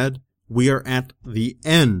being said, we are at the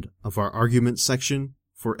end of our argument section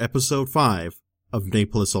for episode 5 of Ne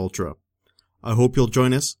Plus Ultra. I hope you'll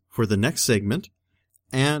join us for the next segment,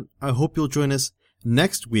 and I hope you'll join us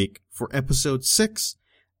next week for episode 6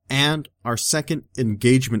 and our second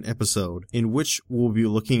engagement episode, in which we'll be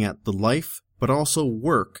looking at the life, but also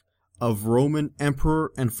work, of Roman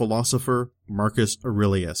emperor and philosopher Marcus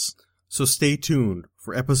Aurelius. So stay tuned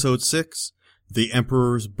for episode 6, The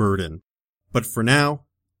Emperor's Burden. But for now,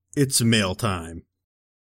 it's mail time.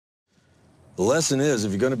 The lesson is,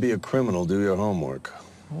 if you're going to be a criminal, do your homework.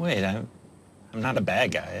 Wait, I'm not a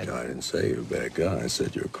bad guy. I didn't say you're a bad guy. I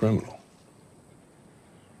said you're a criminal.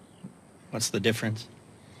 What's the difference?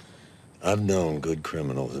 I've known good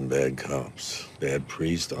criminals and bad cops, bad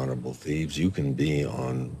priests, honorable thieves. You can be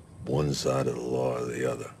on one side of the law or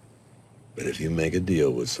the other. But if you make a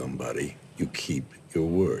deal with somebody, you keep your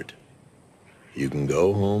word. You can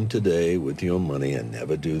go home today with your money and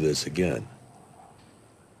never do this again.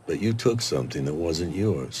 But you took something that wasn't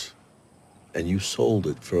yours, and you sold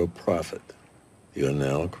it for a profit. You're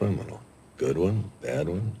now a criminal. Good one, bad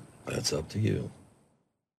one, that's up to you.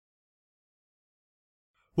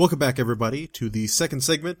 Welcome back, everybody, to the second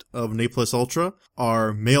segment of Ne Plus Ultra,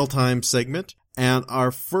 our mail time segment. And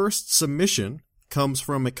our first submission comes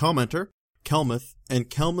from a commenter, Kelmuth, and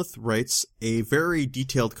Kelmuth writes a very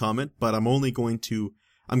detailed comment, but I'm going to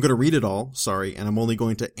read it all, and I'm only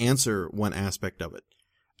going to answer one aspect of it.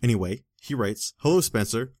 Anyway, he writes, "Hello,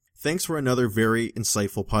 Spencer. Thanks for another very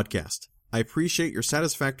insightful podcast. I appreciate your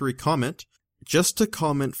satisfactory comment. Just to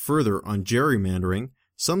comment further on gerrymandering,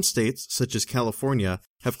 some states, such as California,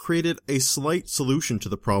 have created a slight solution to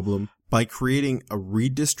the problem by creating a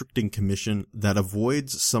redistricting commission that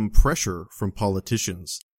avoids some pressure from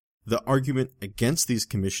politicians. The argument against these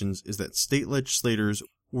commissions is that state legislators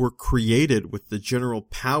were created with the general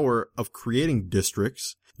power of creating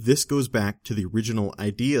districts. This goes back to the original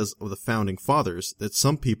ideas of the founding fathers that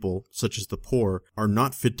some people, such as the poor, are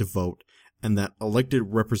not fit to vote, and that elected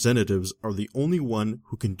representatives are the only one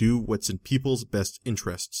who can do what's in people's best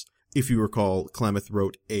interests. If you recall, Klamath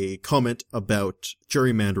wrote a comment about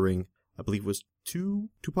gerrymandering, I believe it was two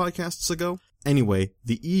podcasts ago. Anyway,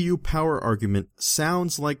 the EU power argument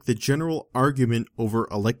sounds like the general argument over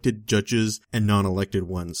elected judges and non-elected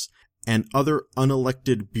ones, and other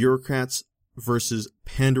unelected bureaucrats versus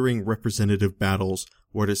pandering representative battles,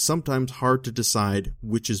 where it is sometimes hard to decide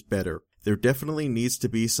which is better. There definitely needs to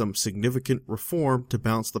be some significant reform to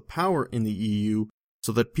balance the power in the EU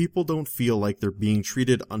so that people don't feel like they're being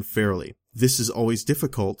treated unfairly. This is always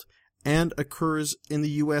difficult and occurs in the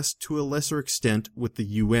US to a lesser extent with the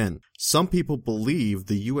UN. Some people believe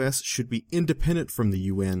the US should be independent from the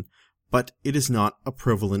UN, but it is not a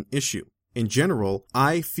prevalent issue. In general,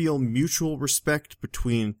 I feel mutual respect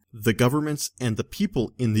between the governments and the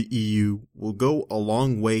people in the EU will go a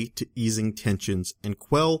long way to easing tensions and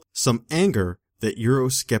quell some anger that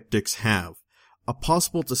Eurosceptics have. A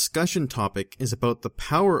possible discussion topic is about the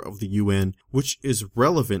power of the UN, which is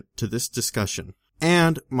relevant to this discussion,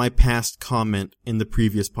 and my past comment in the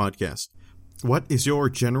previous podcast. What is your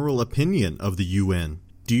general opinion of the UN?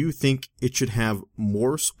 Do you think it should have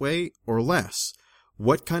more sway or less?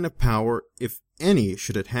 What kind of power, if any,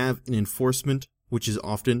 should it have in enforcement, which is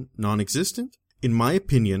often non-existent? In my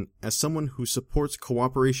opinion, as someone who supports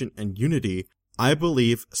cooperation and unity, I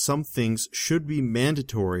believe some things should be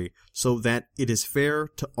mandatory so that it is fair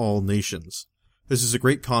to all nations. This is a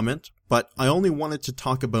great comment, But I only wanted to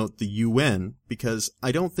talk about the UN because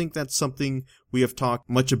I don't think that's something we have talked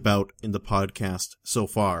much about in the podcast so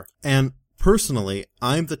far. And personally,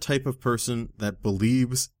 I'm the type of person that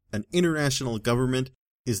believes an international government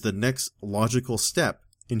is the next logical step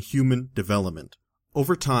in human development.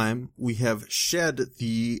 Over time, we have shed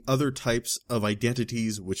the other types of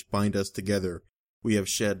identities which bind us together. We have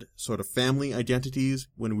shed sort of family identities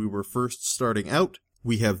when we were first starting out.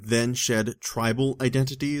 We have then shed tribal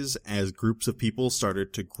identities as groups of people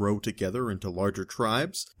started to grow together into larger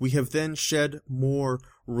tribes. We have then shed more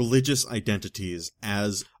religious identities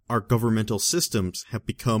as our governmental systems have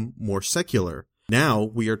become more secular. Now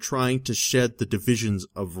we are trying to shed the divisions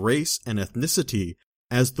of race and ethnicity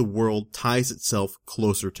as the world ties itself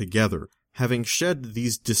closer together. Having shed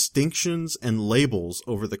these distinctions and labels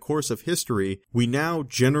over the course of history, we now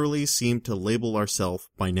generally seem to label ourselves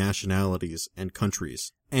by nationalities and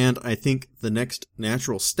countries. And I think the next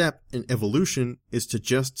natural step in evolution is to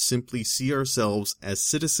just simply see ourselves as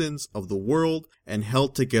citizens of the world and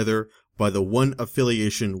held together by the one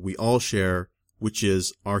affiliation we all share, which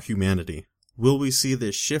is our humanity. Will we see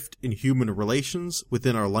this shift in human relations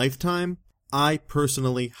within our lifetime? I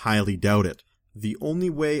personally highly doubt it. The only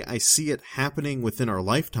way I see it happening within our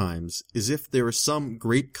lifetimes is if there is some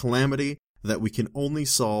great calamity that we can only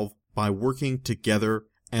solve by working together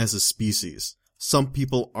as a species. Some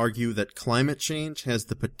people argue that climate change has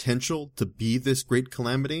the potential to be this great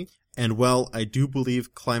calamity, and while I do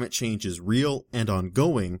believe climate change is real and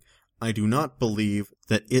ongoing, I do not believe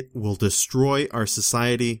that it will destroy our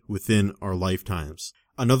society within our lifetimes.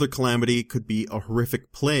 Another calamity could be a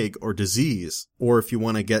horrific plague or disease, or if you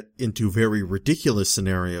want to get into very ridiculous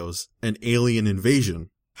scenarios, an alien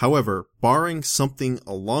invasion. However, barring something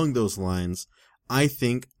along those lines, I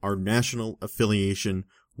think our national affiliation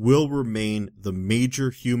will remain the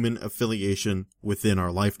major human affiliation within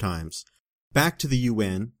our lifetimes. Back to the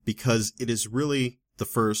UN, because it is really the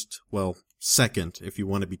first, second, if you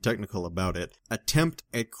want to be technical about it, attempt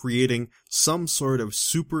at creating some sort of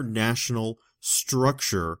supranational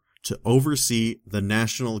structure to oversee the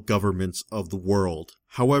national governments of the world.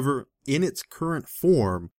 However, in its current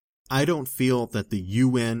form, I don't feel that the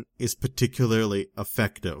UN is particularly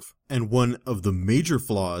effective. And one of the major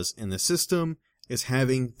flaws in the system is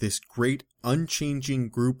having this great unchanging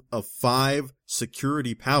group of 5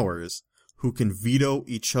 security powers who can veto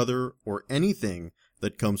each other or anything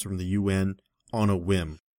that comes from the UN on a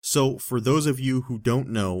whim. So, for those of you who don't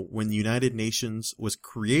know, when the United Nations was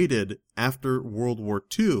created after World War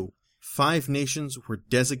II, 5 nations were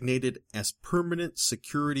designated as permanent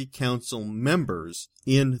Security Council members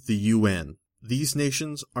in the UN. These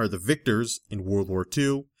nations are the victors in World War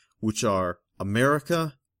II, which are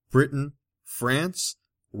America, Britain, France,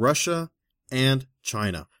 Russia, and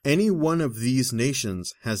China. Any one of these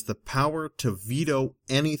nations has the power to veto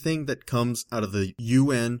anything that comes out of the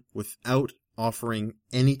UN without offering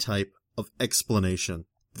any type of explanation.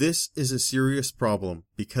 This is a serious problem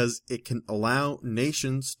because it can allow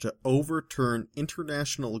nations to overturn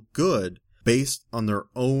international good based on their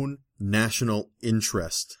own national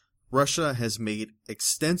interest. Russia has made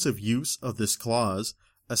extensive use of this clause,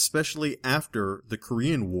 especially after the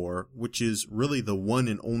Korean War, which is really the one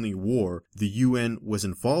and only war the UN was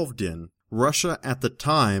involved in. Russia at the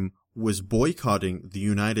time was boycotting the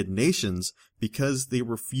United Nations because they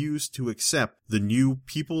refused to accept the new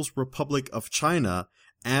People's Republic of China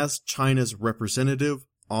as China's representative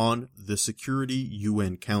on the Security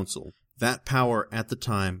UN Council. That power at the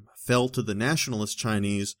time fell to the nationalist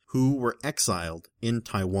Chinese who were exiled in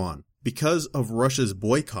Taiwan. Because of Russia's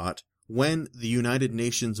boycott, when the United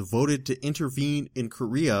Nations voted to intervene in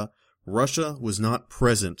Korea, Russia was not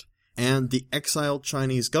present, and the exiled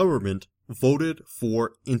Chinese government voted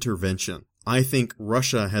for intervention. I think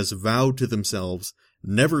Russia has vowed to themselves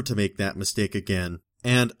never to make that mistake again,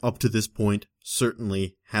 and up to this point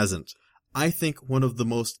certainly hasn't. I think one of the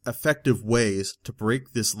most effective ways to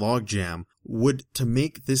break this logjam would to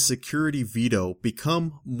make this security veto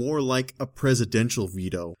become more like a presidential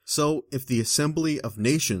veto. So if the Assembly of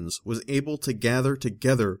Nations was able to gather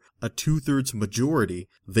together a 2/3 majority,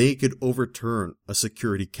 they could overturn a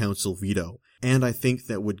Security Council veto. And I think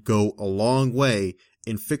that would go a long way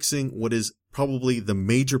in fixing what is probably the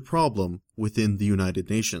major problem within the United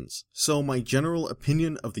Nations. So my general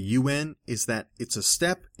opinion of the UN is that it's a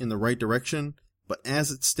step in the right direction, but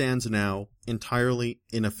as it stands now, entirely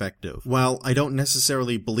ineffective. While I don't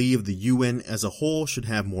necessarily believe the UN as a whole should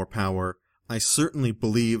have more power, I certainly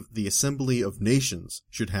believe the Assembly of Nations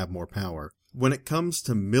should have more power. When it comes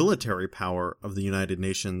to military power of the United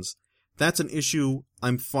Nations, that's an issue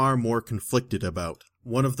I'm far more conflicted about.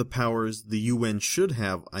 one of the powers the UN should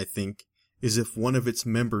have, I think, is if one of its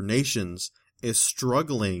member nations is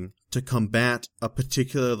struggling to combat a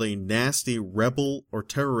particularly nasty rebel or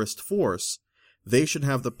terrorist force, they should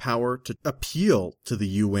have the power to appeal to the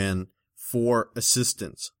UN for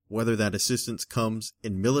assistance, whether that assistance comes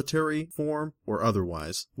in military form or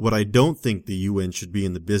otherwise. What I don't think the UN should be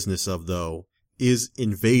in the business of, though, is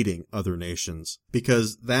invading other nations,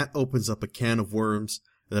 because that opens up a can of worms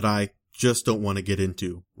that I just don't want to get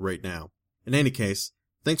into right now. In any case,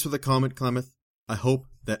 thanks for the comment, Clemeth. I hope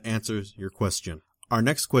that answers your question. Our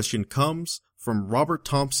next question comes from Robert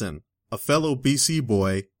Thompson, a fellow BC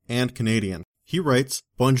boy and Canadian. He writes,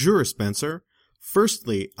 Bonjour, Spencer.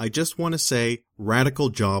 Firstly, I just want to say radical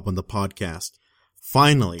job on the podcast.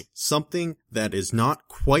 Finally, something that is not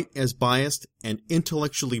quite as biased and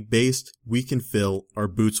intellectually based we can fill our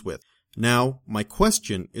boots with. Now, my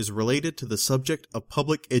question is related to the subject of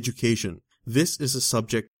public education. This is a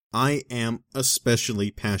subject I am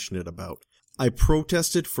especially passionate about. I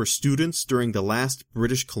protested for students during the last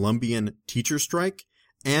British Columbian teacher strike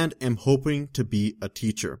and am hoping to be a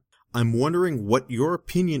teacher. I'm wondering what your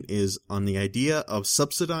opinion is on the idea of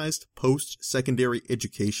subsidized post-secondary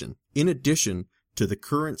education, in addition to the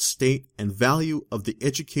current state and value of the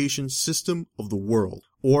education system of the world,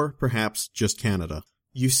 or perhaps just Canada.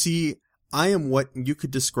 You see, I am what you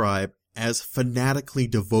could describe as fanatically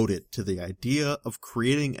devoted to the idea of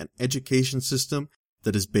creating an education system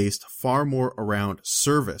that is based far more around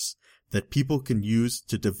service that people can use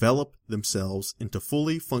to develop themselves into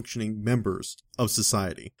fully functioning members of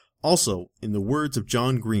society. Also, in the words of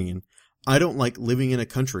John Green, I don't like living in a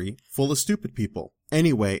country full of stupid people.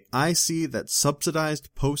 Anyway, I see that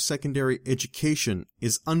subsidized post-secondary education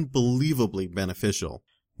is unbelievably beneficial.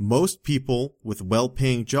 Most people with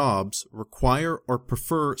well-paying jobs require or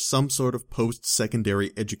prefer some sort of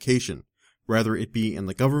post-secondary education, whether it be in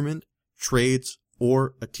the government, trades,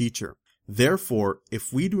 or a teacher. Therefore,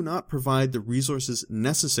 if we do not provide the resources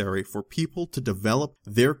necessary for people to develop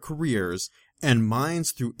their careers and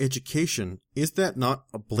minds through education, is that not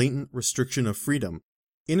a blatant restriction of freedom?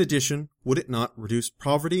 In addition, would it not reduce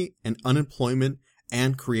poverty and unemployment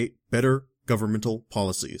and create better governmental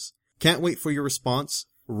policies? Can't wait for your response.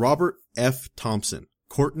 Robert F. Thompson,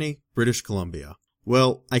 Courtenay, British Columbia.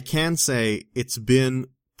 Well, I can say it's been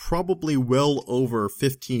probably well over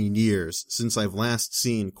 15 years since I've last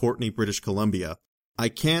seen Courtenay, British Columbia. I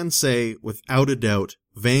can say without a doubt,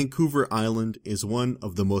 Vancouver Island is one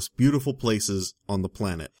of the most beautiful places on the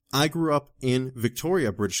planet. I grew up in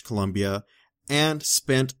Victoria, British Columbia, and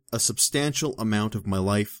spent a substantial amount of my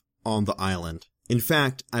life on the island. In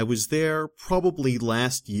fact, I was there probably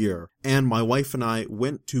last year, and my wife and I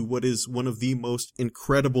went to what is one of the most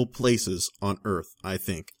incredible places on Earth, I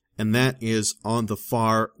think. And that is on the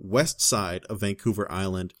far west side of Vancouver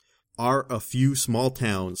Island are a few small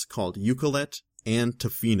towns called Euclid and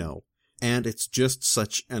Tofino. And it's just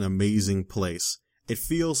such an amazing place. It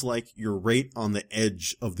feels like you're right on the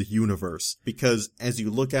edge of the universe, because as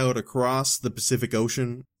you look out across the Pacific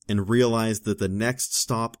Ocean and realize that the next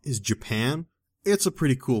stop is Japan, it's a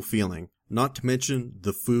pretty cool feeling. Not to mention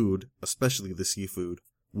the food, especially the seafood,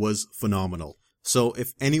 was phenomenal. So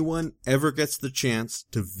if anyone ever gets the chance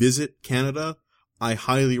to visit Canada, I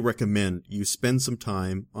highly recommend you spend some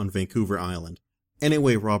time on Vancouver Island.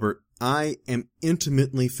 Anyway, Robert, I am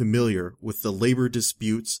intimately familiar with the labor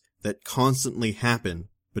disputes that constantly happen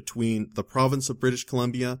between the province of British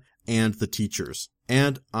Columbia and the teachers,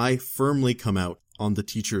 and I firmly come out on the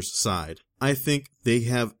teachers' side. I think they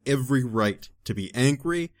have every right to be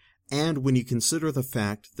angry, and when you consider the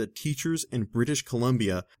fact that teachers in British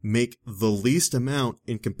Columbia make the least amount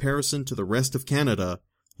in comparison to the rest of Canada,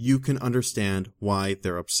 you can understand why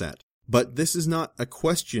they're upset. But this is not a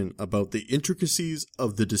question about the intricacies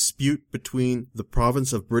of the dispute between the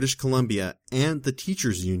province of British Columbia and the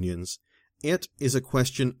teachers' unions. It is a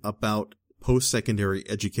question about post-secondary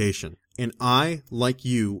education. And I, like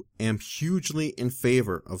you, am hugely in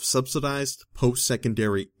favor of subsidized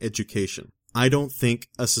post-secondary education. I don't think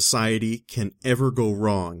a society can ever go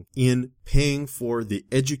wrong in paying for the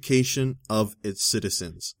education of its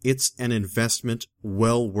citizens. It's an investment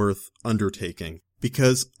well worth undertaking,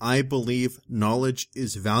 because I believe knowledge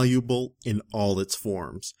is valuable in all its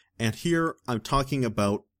forms. And here I'm talking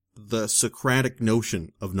about the Socratic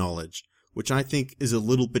notion of knowledge, which I think is a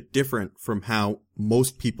little bit different from how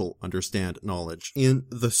most people understand knowledge. In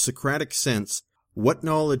the Socratic sense, what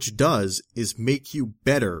knowledge does is make you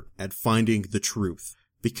better at finding the truth,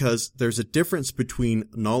 because there's a difference between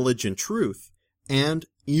knowledge and truth, and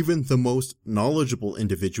even the most knowledgeable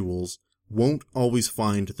individuals won't always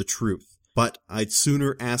find the truth. But I'd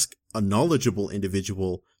sooner ask a knowledgeable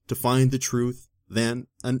individual to find the truth than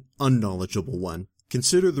an unknowledgeable one.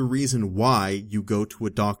 Consider the reason why you go to a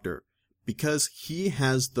doctor. Because he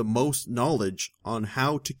has the most knowledge on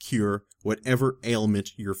how to cure whatever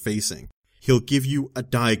ailment you're facing. He'll give you a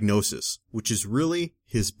diagnosis, which is really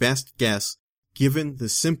his best guess given the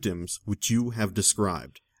symptoms which you have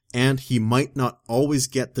described. And he might not always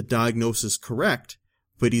get the diagnosis correct,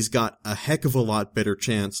 but he's got a heck of a lot better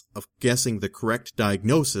chance of guessing the correct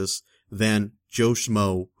diagnosis than Joe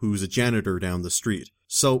Schmo, who's a janitor down the street.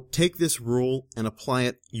 So take this rule and apply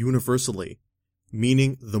it universally,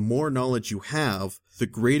 meaning the more knowledge you have, the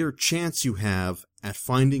greater chance you have at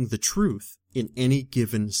finding the truth in any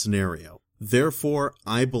given scenario. Therefore,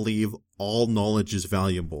 I believe all knowledge is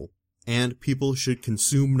valuable, and people should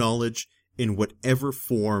consume knowledge in whatever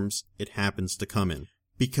forms it happens to come in,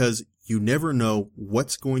 because you never know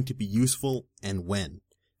what's going to be useful and when.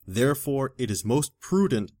 Therefore, it is most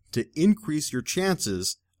prudent to increase your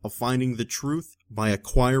chances of finding the truth by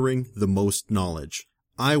acquiring the most knowledge.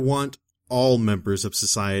 I want all members of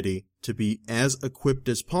society to be as equipped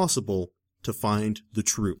as possible to find the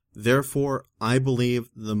truth. Therefore, I believe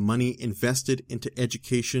the money invested into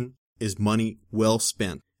education is money well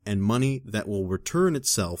spent, and money that will return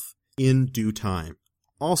itself in due time.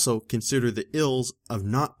 Also, consider the ills of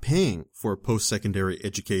not paying for post-secondary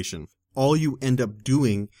education. All you end up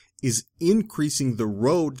doing is increasing the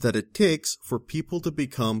road that it takes for people to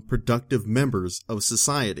become productive members of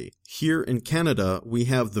society. Here in Canada, we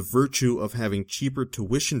have the virtue of having cheaper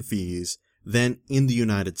tuition fees than in the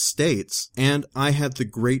United States, and I had the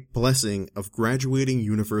great blessing of graduating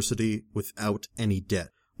university without any debt.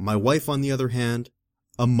 My wife, on the other hand,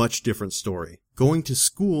 a much different story. Going to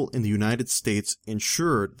school in the United States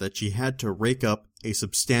ensured that she had to rake up a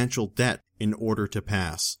substantial debt in order to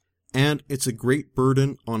pass. And it's a great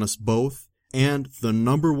burden on us both, and the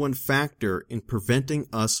number one factor in preventing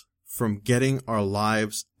us from getting our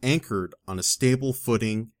lives anchored on a stable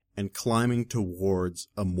footing and climbing towards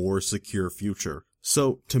a more secure future.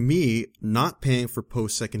 So, to me, not paying for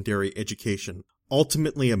post-secondary education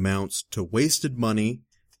ultimately amounts to wasted money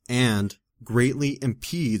and greatly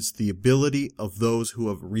impedes the ability of those who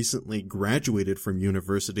have recently graduated from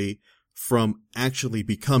university from actually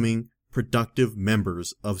becoming productive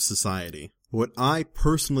members of society. What I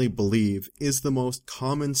personally believe is the most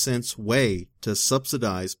common sense way to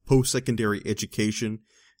subsidize post-secondary education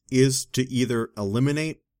is to either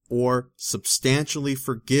eliminate or substantially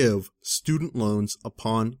forgive student loans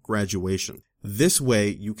upon graduation. This way,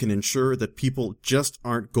 you can ensure that people just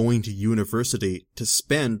aren't going to university to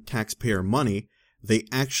spend taxpayer money. They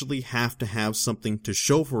actually have to have something to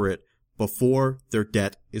show for it before their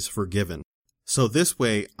debt is forgiven. So this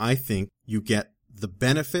way, I think you get the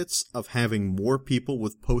benefits of having more people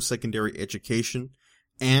with post-secondary education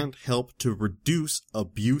and help to reduce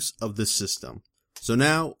abuse of the system. So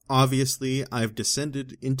now, obviously, I've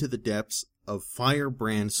descended into the depths of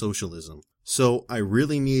firebrand socialism. So I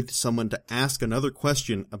really need someone to ask another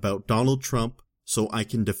question about Donald Trump so I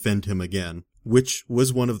can defend him again, which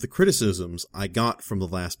was one of the criticisms I got from the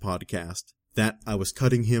last podcast, that I was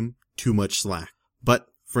cutting him too much slack. But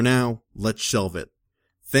for now, let's shelve it.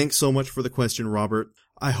 Thanks so much for the question, Robert.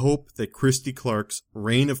 I hope that Christy Clark's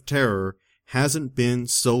reign of terror hasn't been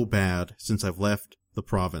so bad since I've left the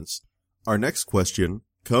province. Our next question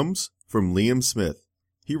comes from Liam Smith.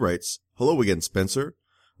 He writes, "Hello again, Spencer.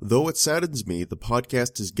 Though it saddens me the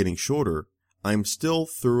podcast is getting shorter, I'm still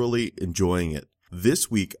thoroughly enjoying it. This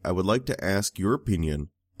week, I would like to ask your opinion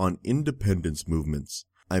on independence movements.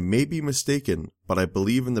 I may be mistaken, but I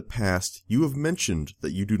believe in the past you have mentioned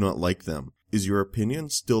that you do not like them. Is your opinion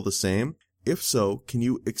still the same? If so, can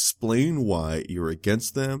you explain why you're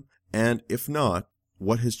against them? And if not,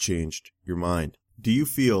 what has changed your mind? Do you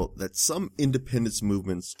feel that some independence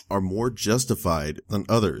movements are more justified than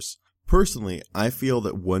others? Personally, I feel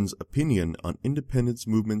that one's opinion on independence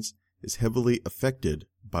movements is heavily affected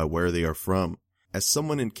by where they are from. As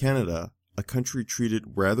someone in Canada, a country treated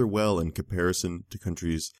rather well in comparison to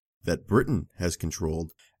countries that Britain has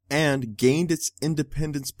controlled, and gained its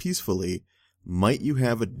independence peacefully, might you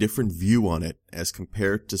have a different view on it as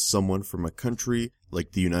compared to someone from a country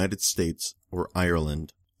like the United States or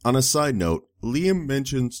Ireland? On a side note, Liam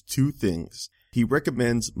mentions two things. He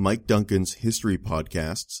recommends Mike Duncan's history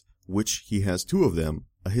podcasts, which he has two of them,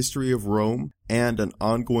 A History of Rome and an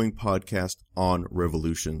ongoing podcast on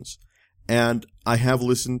revolutions. And I have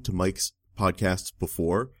listened to Mike's podcasts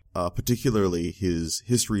before, particularly his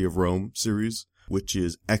History of Rome series, which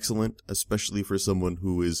is excellent, especially for someone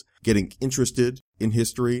who is getting interested in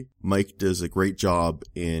history. Mike does a great job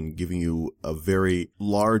in giving you a very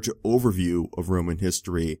large overview of Roman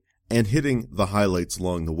history and hitting the highlights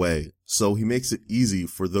along the way. So he makes it easy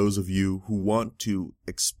for those of you who want to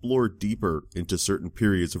explore deeper into certain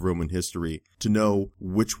periods of Roman history to know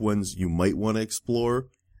which ones you might want to explore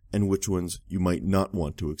and which ones you might not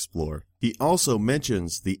want to explore. He also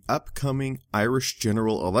mentions the upcoming Irish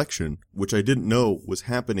general election, which I didn't know was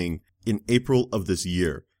happening in April of this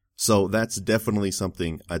year. So that's definitely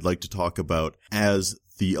something I'd like to talk about as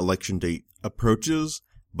the election date approaches.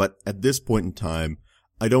 But at this point in time,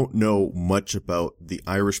 I don't know much about the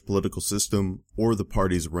Irish political system or the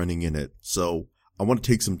parties running in it, so I want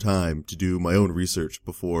to take some time to do my own research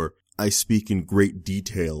before I speak in great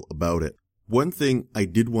detail about it. One thing I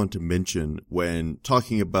did want to mention when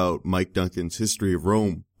talking about Mike Duncan's History of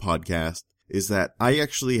Rome podcast is that I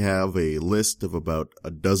actually have a list of about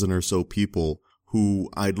a dozen or so people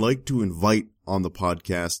who I'd like to invite on the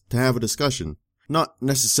podcast to have a discussion. Not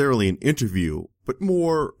necessarily an interview, but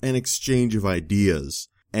more an exchange of ideas.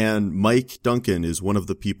 And Mike Duncan is one of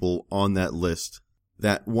the people on that list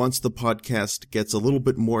that once the podcast gets a little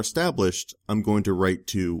bit more established, I'm going to write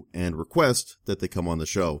to and request that they come on the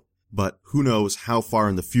show. But who knows how far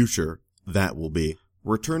in the future that will be.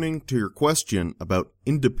 Returning to your question about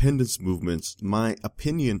independence movements, my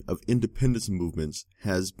opinion of independence movements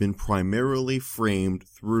has been primarily framed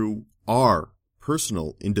through our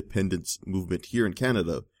personal independence movement here in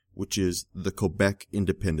Canada, which is the Quebec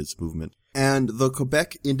independence movement. And the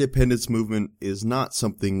Quebec independence movement is not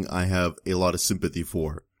something I have a lot of sympathy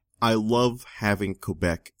for. I love having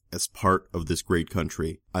Quebec as part of this great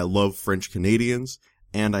country. I love French Canadians,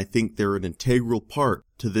 and I think they're an integral part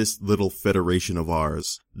to this little federation of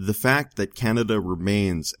ours. The fact that Canada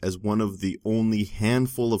remains as one of the only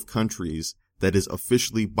handful of countries that is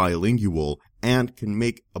officially bilingual and can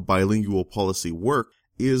make a bilingual policy work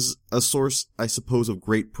is a source, I suppose, of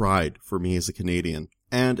great pride for me as a Canadian.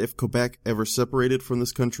 And if Quebec ever separated from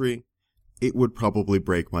this country, it would probably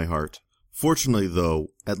break my heart. Fortunately, though,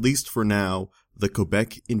 at least for now, the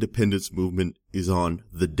Quebec independence movement is on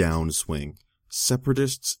the downswing.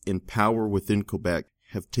 Separatists in power within Quebec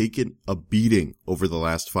have taken a beating over the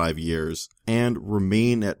last 5 years and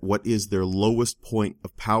remain at what is their lowest point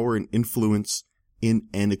of power and influence in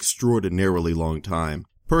an extraordinarily long time.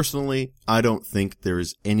 Personally, I don't think there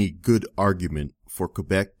is any good argument for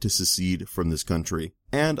Quebec to secede from this country.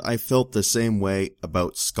 And I felt the same way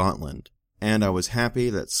about Scotland. And I was happy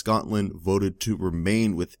that Scotland voted to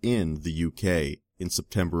remain within the UK in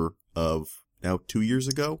September of now 2 years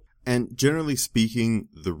ago. And generally speaking,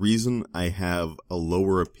 the reason I have a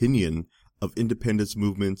lower opinion of independence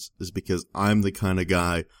movements is because I'm the kind of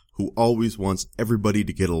guy who always wants everybody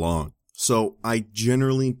to get along. So I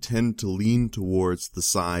generally tend to lean towards the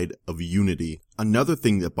side of unity. Another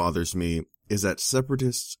thing that bothers me is that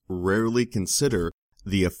separatists rarely consider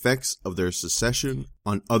the effects of their secession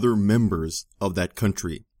on other members of that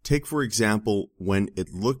country. Take, for example, when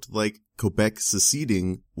it looked like Quebec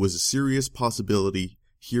seceding was a serious possibility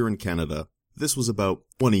here in Canada. This was about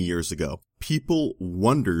 20 years ago. People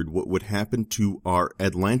wondered what would happen to our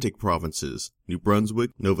Atlantic provinces, New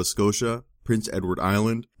Brunswick, Nova Scotia, Prince Edward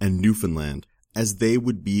Island, and Newfoundland, as they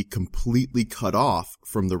would be completely cut off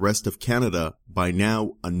from the rest of Canada by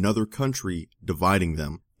now another country dividing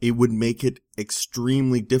them. It would make it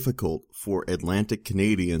extremely difficult for Atlantic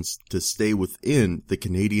Canadians to stay within the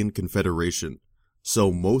Canadian Confederation.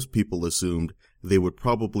 So most people assumed they would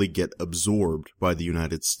probably get absorbed by the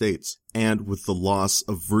United States. And with the loss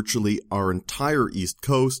of virtually our entire East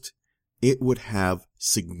Coast, it would have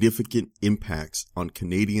significant impacts on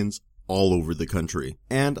Canadians all over the country.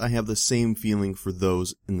 And I have the same feeling for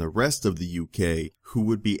those in the rest of the UK who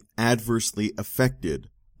would be adversely affected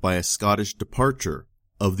by a Scottish departure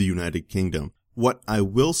of the United Kingdom. What I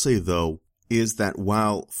will say, though, is that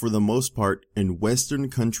while, for the most part, in Western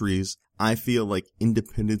countries, I feel like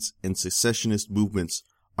independence and secessionist movements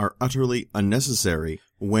are utterly unnecessary,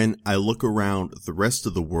 when I look around the rest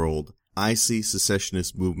of the world, I see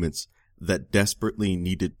secessionist movements that desperately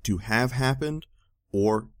needed to have happened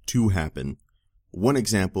or to happen. One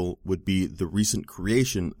example would be the recent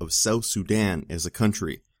creation of South Sudan as a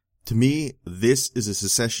country. To me, this is a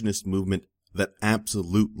secessionist movement that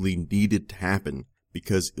absolutely needed to happen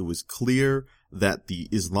because it was clear that the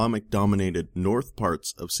Islamic-dominated north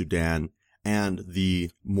parts of Sudan and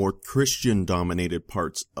the more Christian-dominated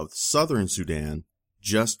parts of southern Sudan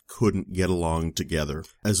just couldn't get along together.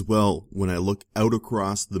 As well, when I look out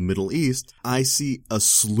across the Middle East, I see a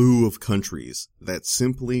slew of countries that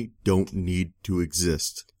simply don't need to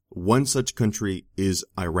exist. One such country is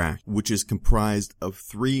Iraq, which is comprised of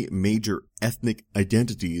three major ethnic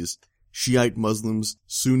identities: Shiite Muslims,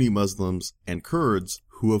 Sunni Muslims, and Kurds,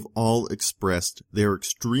 who have all expressed their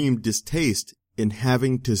extreme distaste in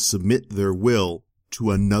having to submit their will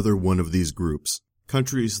to another one of these groups.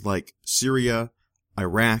 Countries like Syria,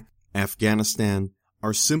 Iraq, Afghanistan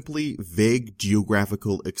are simply vague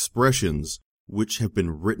geographical expressions which have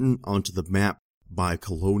been written onto the map by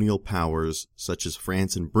colonial powers such as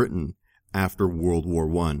France and Britain after World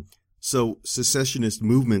War I. So secessionist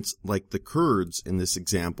movements like the Kurds in this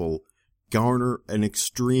example garner an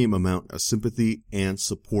extreme amount of sympathy and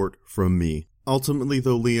support from me. Ultimately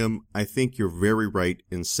though, Liam, I think you're very right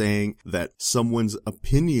in saying that someone's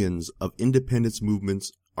opinions of independence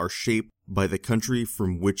movements are shaped by the country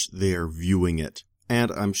from which they are viewing it.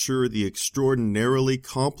 And I'm sure the extraordinarily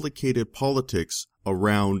complicated politics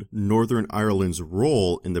around Northern Ireland's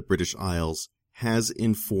role in the British Isles has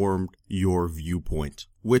informed your viewpoint,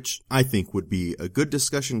 which I think would be a good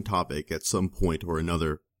discussion topic at some point or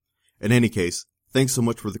another. In any case, thanks so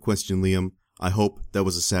much for the question, Liam. I hope that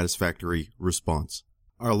was a satisfactory response.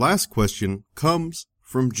 Our last question comes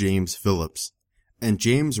from James Phillips, and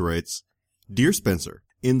James writes, "Dear Spencer,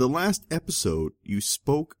 in the last episode, you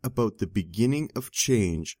spoke about the beginning of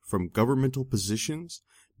change from governmental positions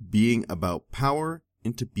being about power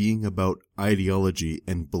into being about ideology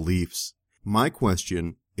and beliefs. My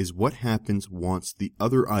question is what happens once the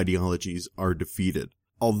other ideologies are defeated?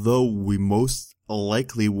 Although we most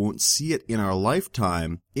likely won't see it in our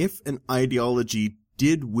lifetime, if an ideology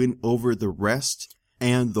did win over the rest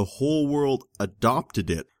and the whole world adopted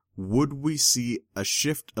it, would we see a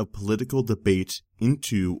shift of political debate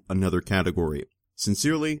into another category?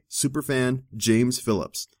 Sincerely, superfan James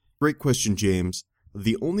Phillips." Great question, James.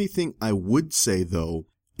 The only thing I would say, though,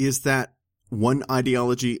 is that one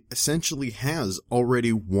ideology essentially has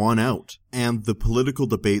already won out, and the political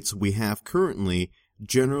debates we have currently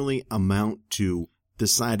generally amount to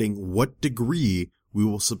deciding what degree we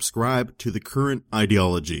will subscribe to the current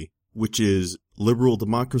ideology, which is liberal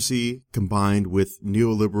democracy combined with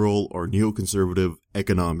neoliberal or neoconservative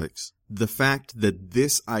economics. The fact that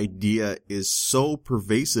this idea is so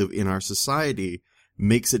pervasive in our society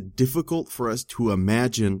makes it difficult for us to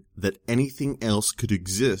imagine that anything else could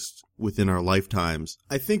exist within our lifetimes.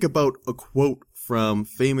 I think about a quote from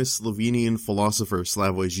famous Slovenian philosopher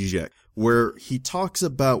Slavoj Žižek, where he talks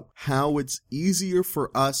about how it's easier for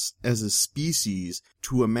us as a species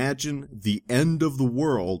to imagine the end of the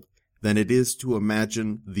world than it is to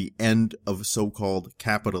imagine the end of so-called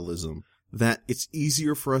capitalism. That it's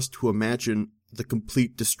easier for us to imagine the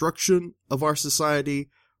complete destruction of our society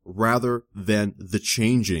rather than the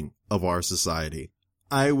changing of our society.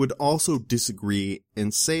 I would also disagree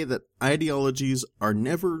and say that ideologies are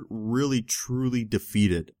never really truly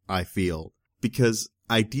defeated, I feel, because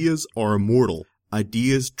ideas are immortal.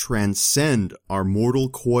 Ideas transcend our mortal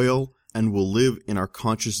coil and will live in our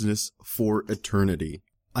consciousness for eternity.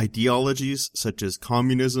 Ideologies such as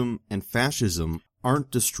communism and fascism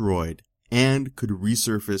aren't destroyed and could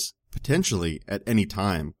resurface potentially at any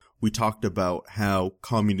time. We talked about how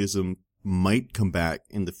communism might come back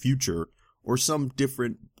in the future, or some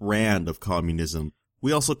different brand of communism.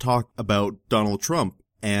 We also talked about Donald Trump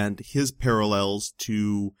and his parallels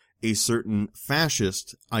to a certain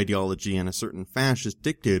fascist ideology and a certain fascist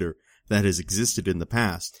dictator that has existed in the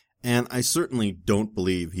past. And I certainly don't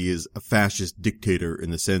believe he is a fascist dictator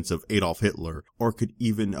in the sense of Adolf Hitler, or could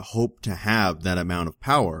even hope to have that amount of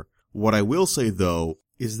power. What I will say, though,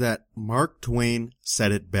 is that Mark Twain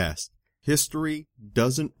said it best. History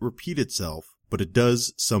doesn't repeat itself, but it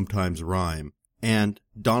does sometimes rhyme. And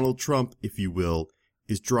Donald Trump, if you will,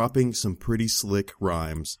 is dropping some pretty slick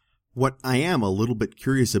rhymes. What I am a little bit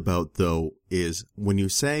curious about, though, is when you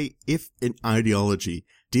say if an ideology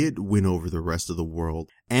did win over the rest of the world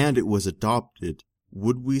and it was adopted,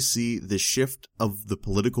 would we see the shift of the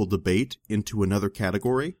political debate into another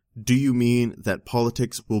category? Do you mean that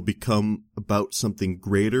politics will become about something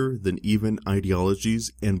greater than even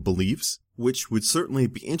ideologies and beliefs? Which would certainly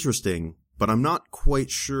be interesting, but I'm not quite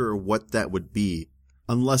sure what that would be,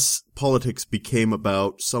 unless politics became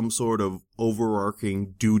about some sort of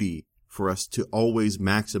overarching duty for us to always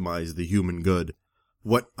maximize the human good.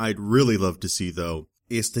 What I'd really love to see, though,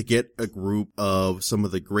 is to get a group of some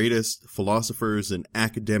of the greatest philosophers and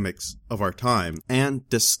academics of our time and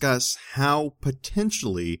discuss how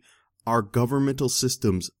potentially our governmental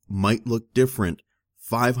systems might look different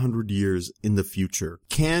 500 years in the future.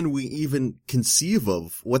 Can we even conceive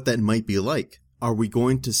of what that might be like? Are we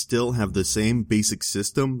going to still have the same basic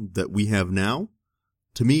system that we have now?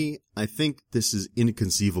 To me, I think this is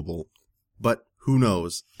inconceivable. But Who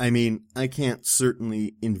knows? I mean, I can't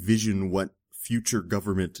certainly envision what future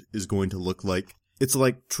government is going to look like. It's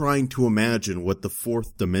like trying to imagine what the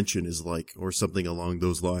fourth dimension is like, or something along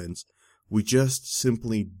those lines. We just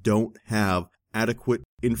simply don't have adequate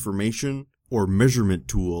information or measurement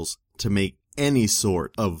tools to make any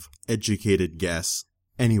sort of educated guess.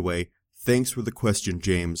 Anyway, thanks for the question,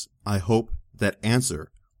 James. I hope that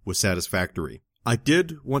answer was satisfactory. I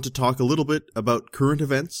did want to talk a little bit about current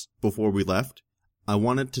events before we left. I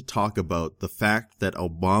wanted to talk about the fact that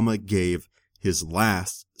Obama gave his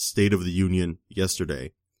last State of the Union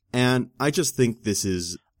yesterday. And I just think this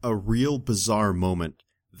is a real bizarre moment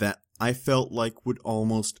that I felt like would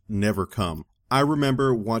almost never come. I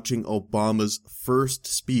remember watching Obama's first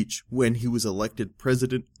speech when he was elected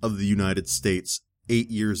President of the United States 8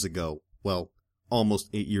 years ago. Well, almost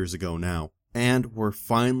 8 years ago now. And we're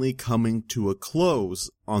finally coming to a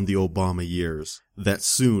close on the Obama years. That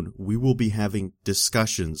soon we will be having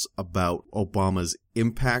discussions about Obama's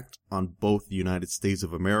impact on both the United States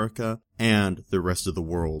of America and the rest of the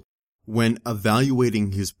world. When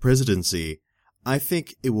evaluating his presidency, I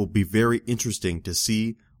think it will be very interesting to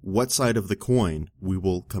see what side of the coin we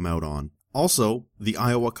will come out on. Also, the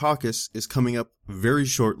Iowa caucus is coming up very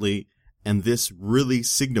shortly, and this really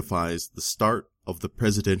signifies the start of the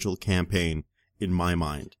presidential campaign, in my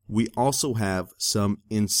mind. We also have some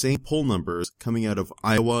insane poll numbers coming out of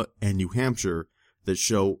Iowa and New Hampshire that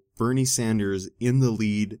show Bernie Sanders in the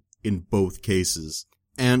lead in both cases.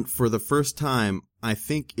 And for the first time, I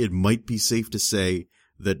think it might be safe to say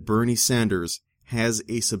that Bernie Sanders has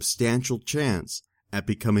a substantial chance at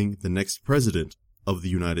becoming the next president of the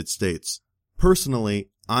United States. Personally,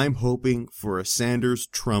 I'm hoping for a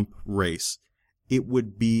Sanders-Trump race. It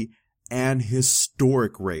would be an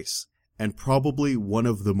historic race, and probably one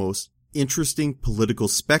of the most interesting political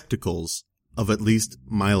spectacles of at least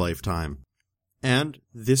my lifetime. And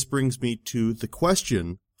this brings me to the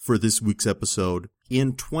question for this week's episode.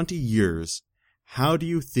 In 20 years, how do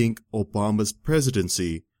you think Obama's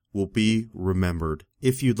presidency will be remembered?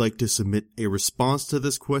 If you'd like to submit a response to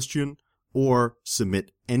this question, or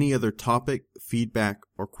submit any other topic, feedback,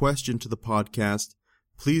 or question to the podcast,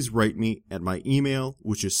 please write me at my email,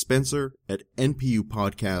 which is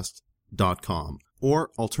spencer@npupodcast.com.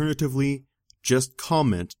 Or alternatively, just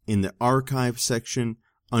comment in the archive section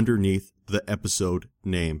underneath the episode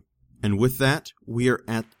name. And with that, we are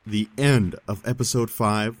at the end of episode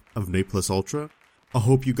 5 of Nate Plus Ultra. I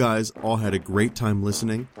hope you guys all had a great time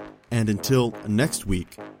listening. And until next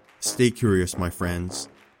week, stay curious, my friends.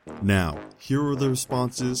 Now, here are the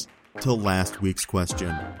responses to last week's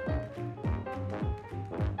question.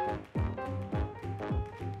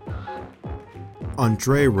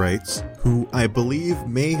 Andre writes, who I believe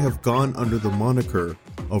may have gone under the moniker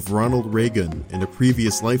of Ronald Reagan in a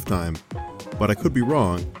previous lifetime, but I could be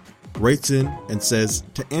wrong, writes in and says,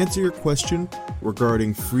 to answer your question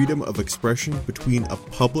regarding freedom of expression between a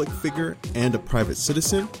public figure and a private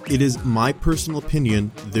citizen, it is my personal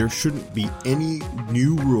opinion there shouldn't be any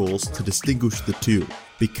new rules to distinguish the two,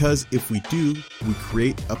 because if we do, we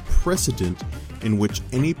create a precedent in which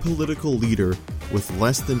any political leader with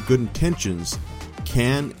less than good intentions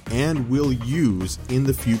can and will use in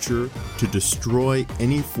the future to destroy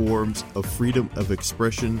any forms of freedom of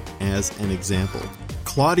expression as an example.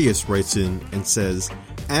 Claudius writes in and says,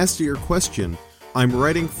 as to your question, I'm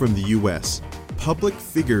writing from the US. Public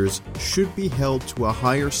figures should be held to a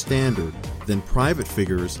higher standard than private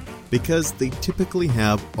figures because they typically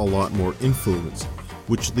have a lot more influence,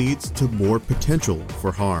 which leads to more potential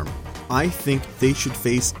for harm. I think they should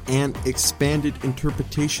face an expanded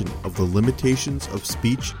interpretation of the limitations of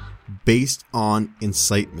speech based on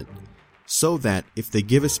incitement, so that if they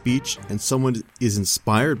give a speech and someone is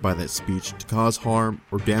inspired by that speech to cause harm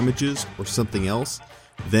or damages or something else,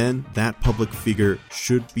 then that public figure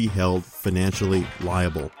should be held financially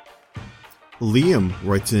liable. Liam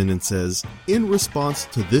writes in and says, in response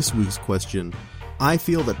to this week's question, I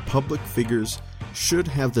feel that public figures should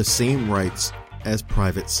have the same rights as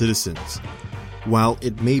private citizens. While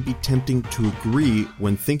it may be tempting to agree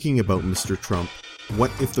when thinking about Mr. Trump, what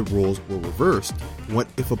if the roles were reversed? What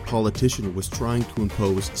if a politician was trying to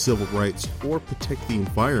impose civil rights or protect the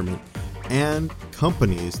environment, and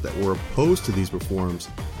companies that were opposed to these reforms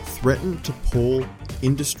threatened to pull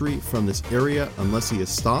industry from this area unless he is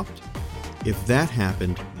stopped? If that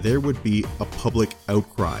happened, there would be a public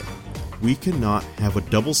outcry. We cannot have a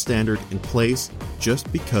double standard in place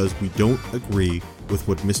just because we don't agree with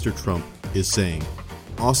what Mr. Trump is saying.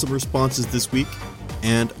 Awesome responses this week,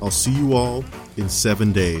 and I'll see you all in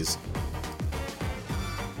 7 days.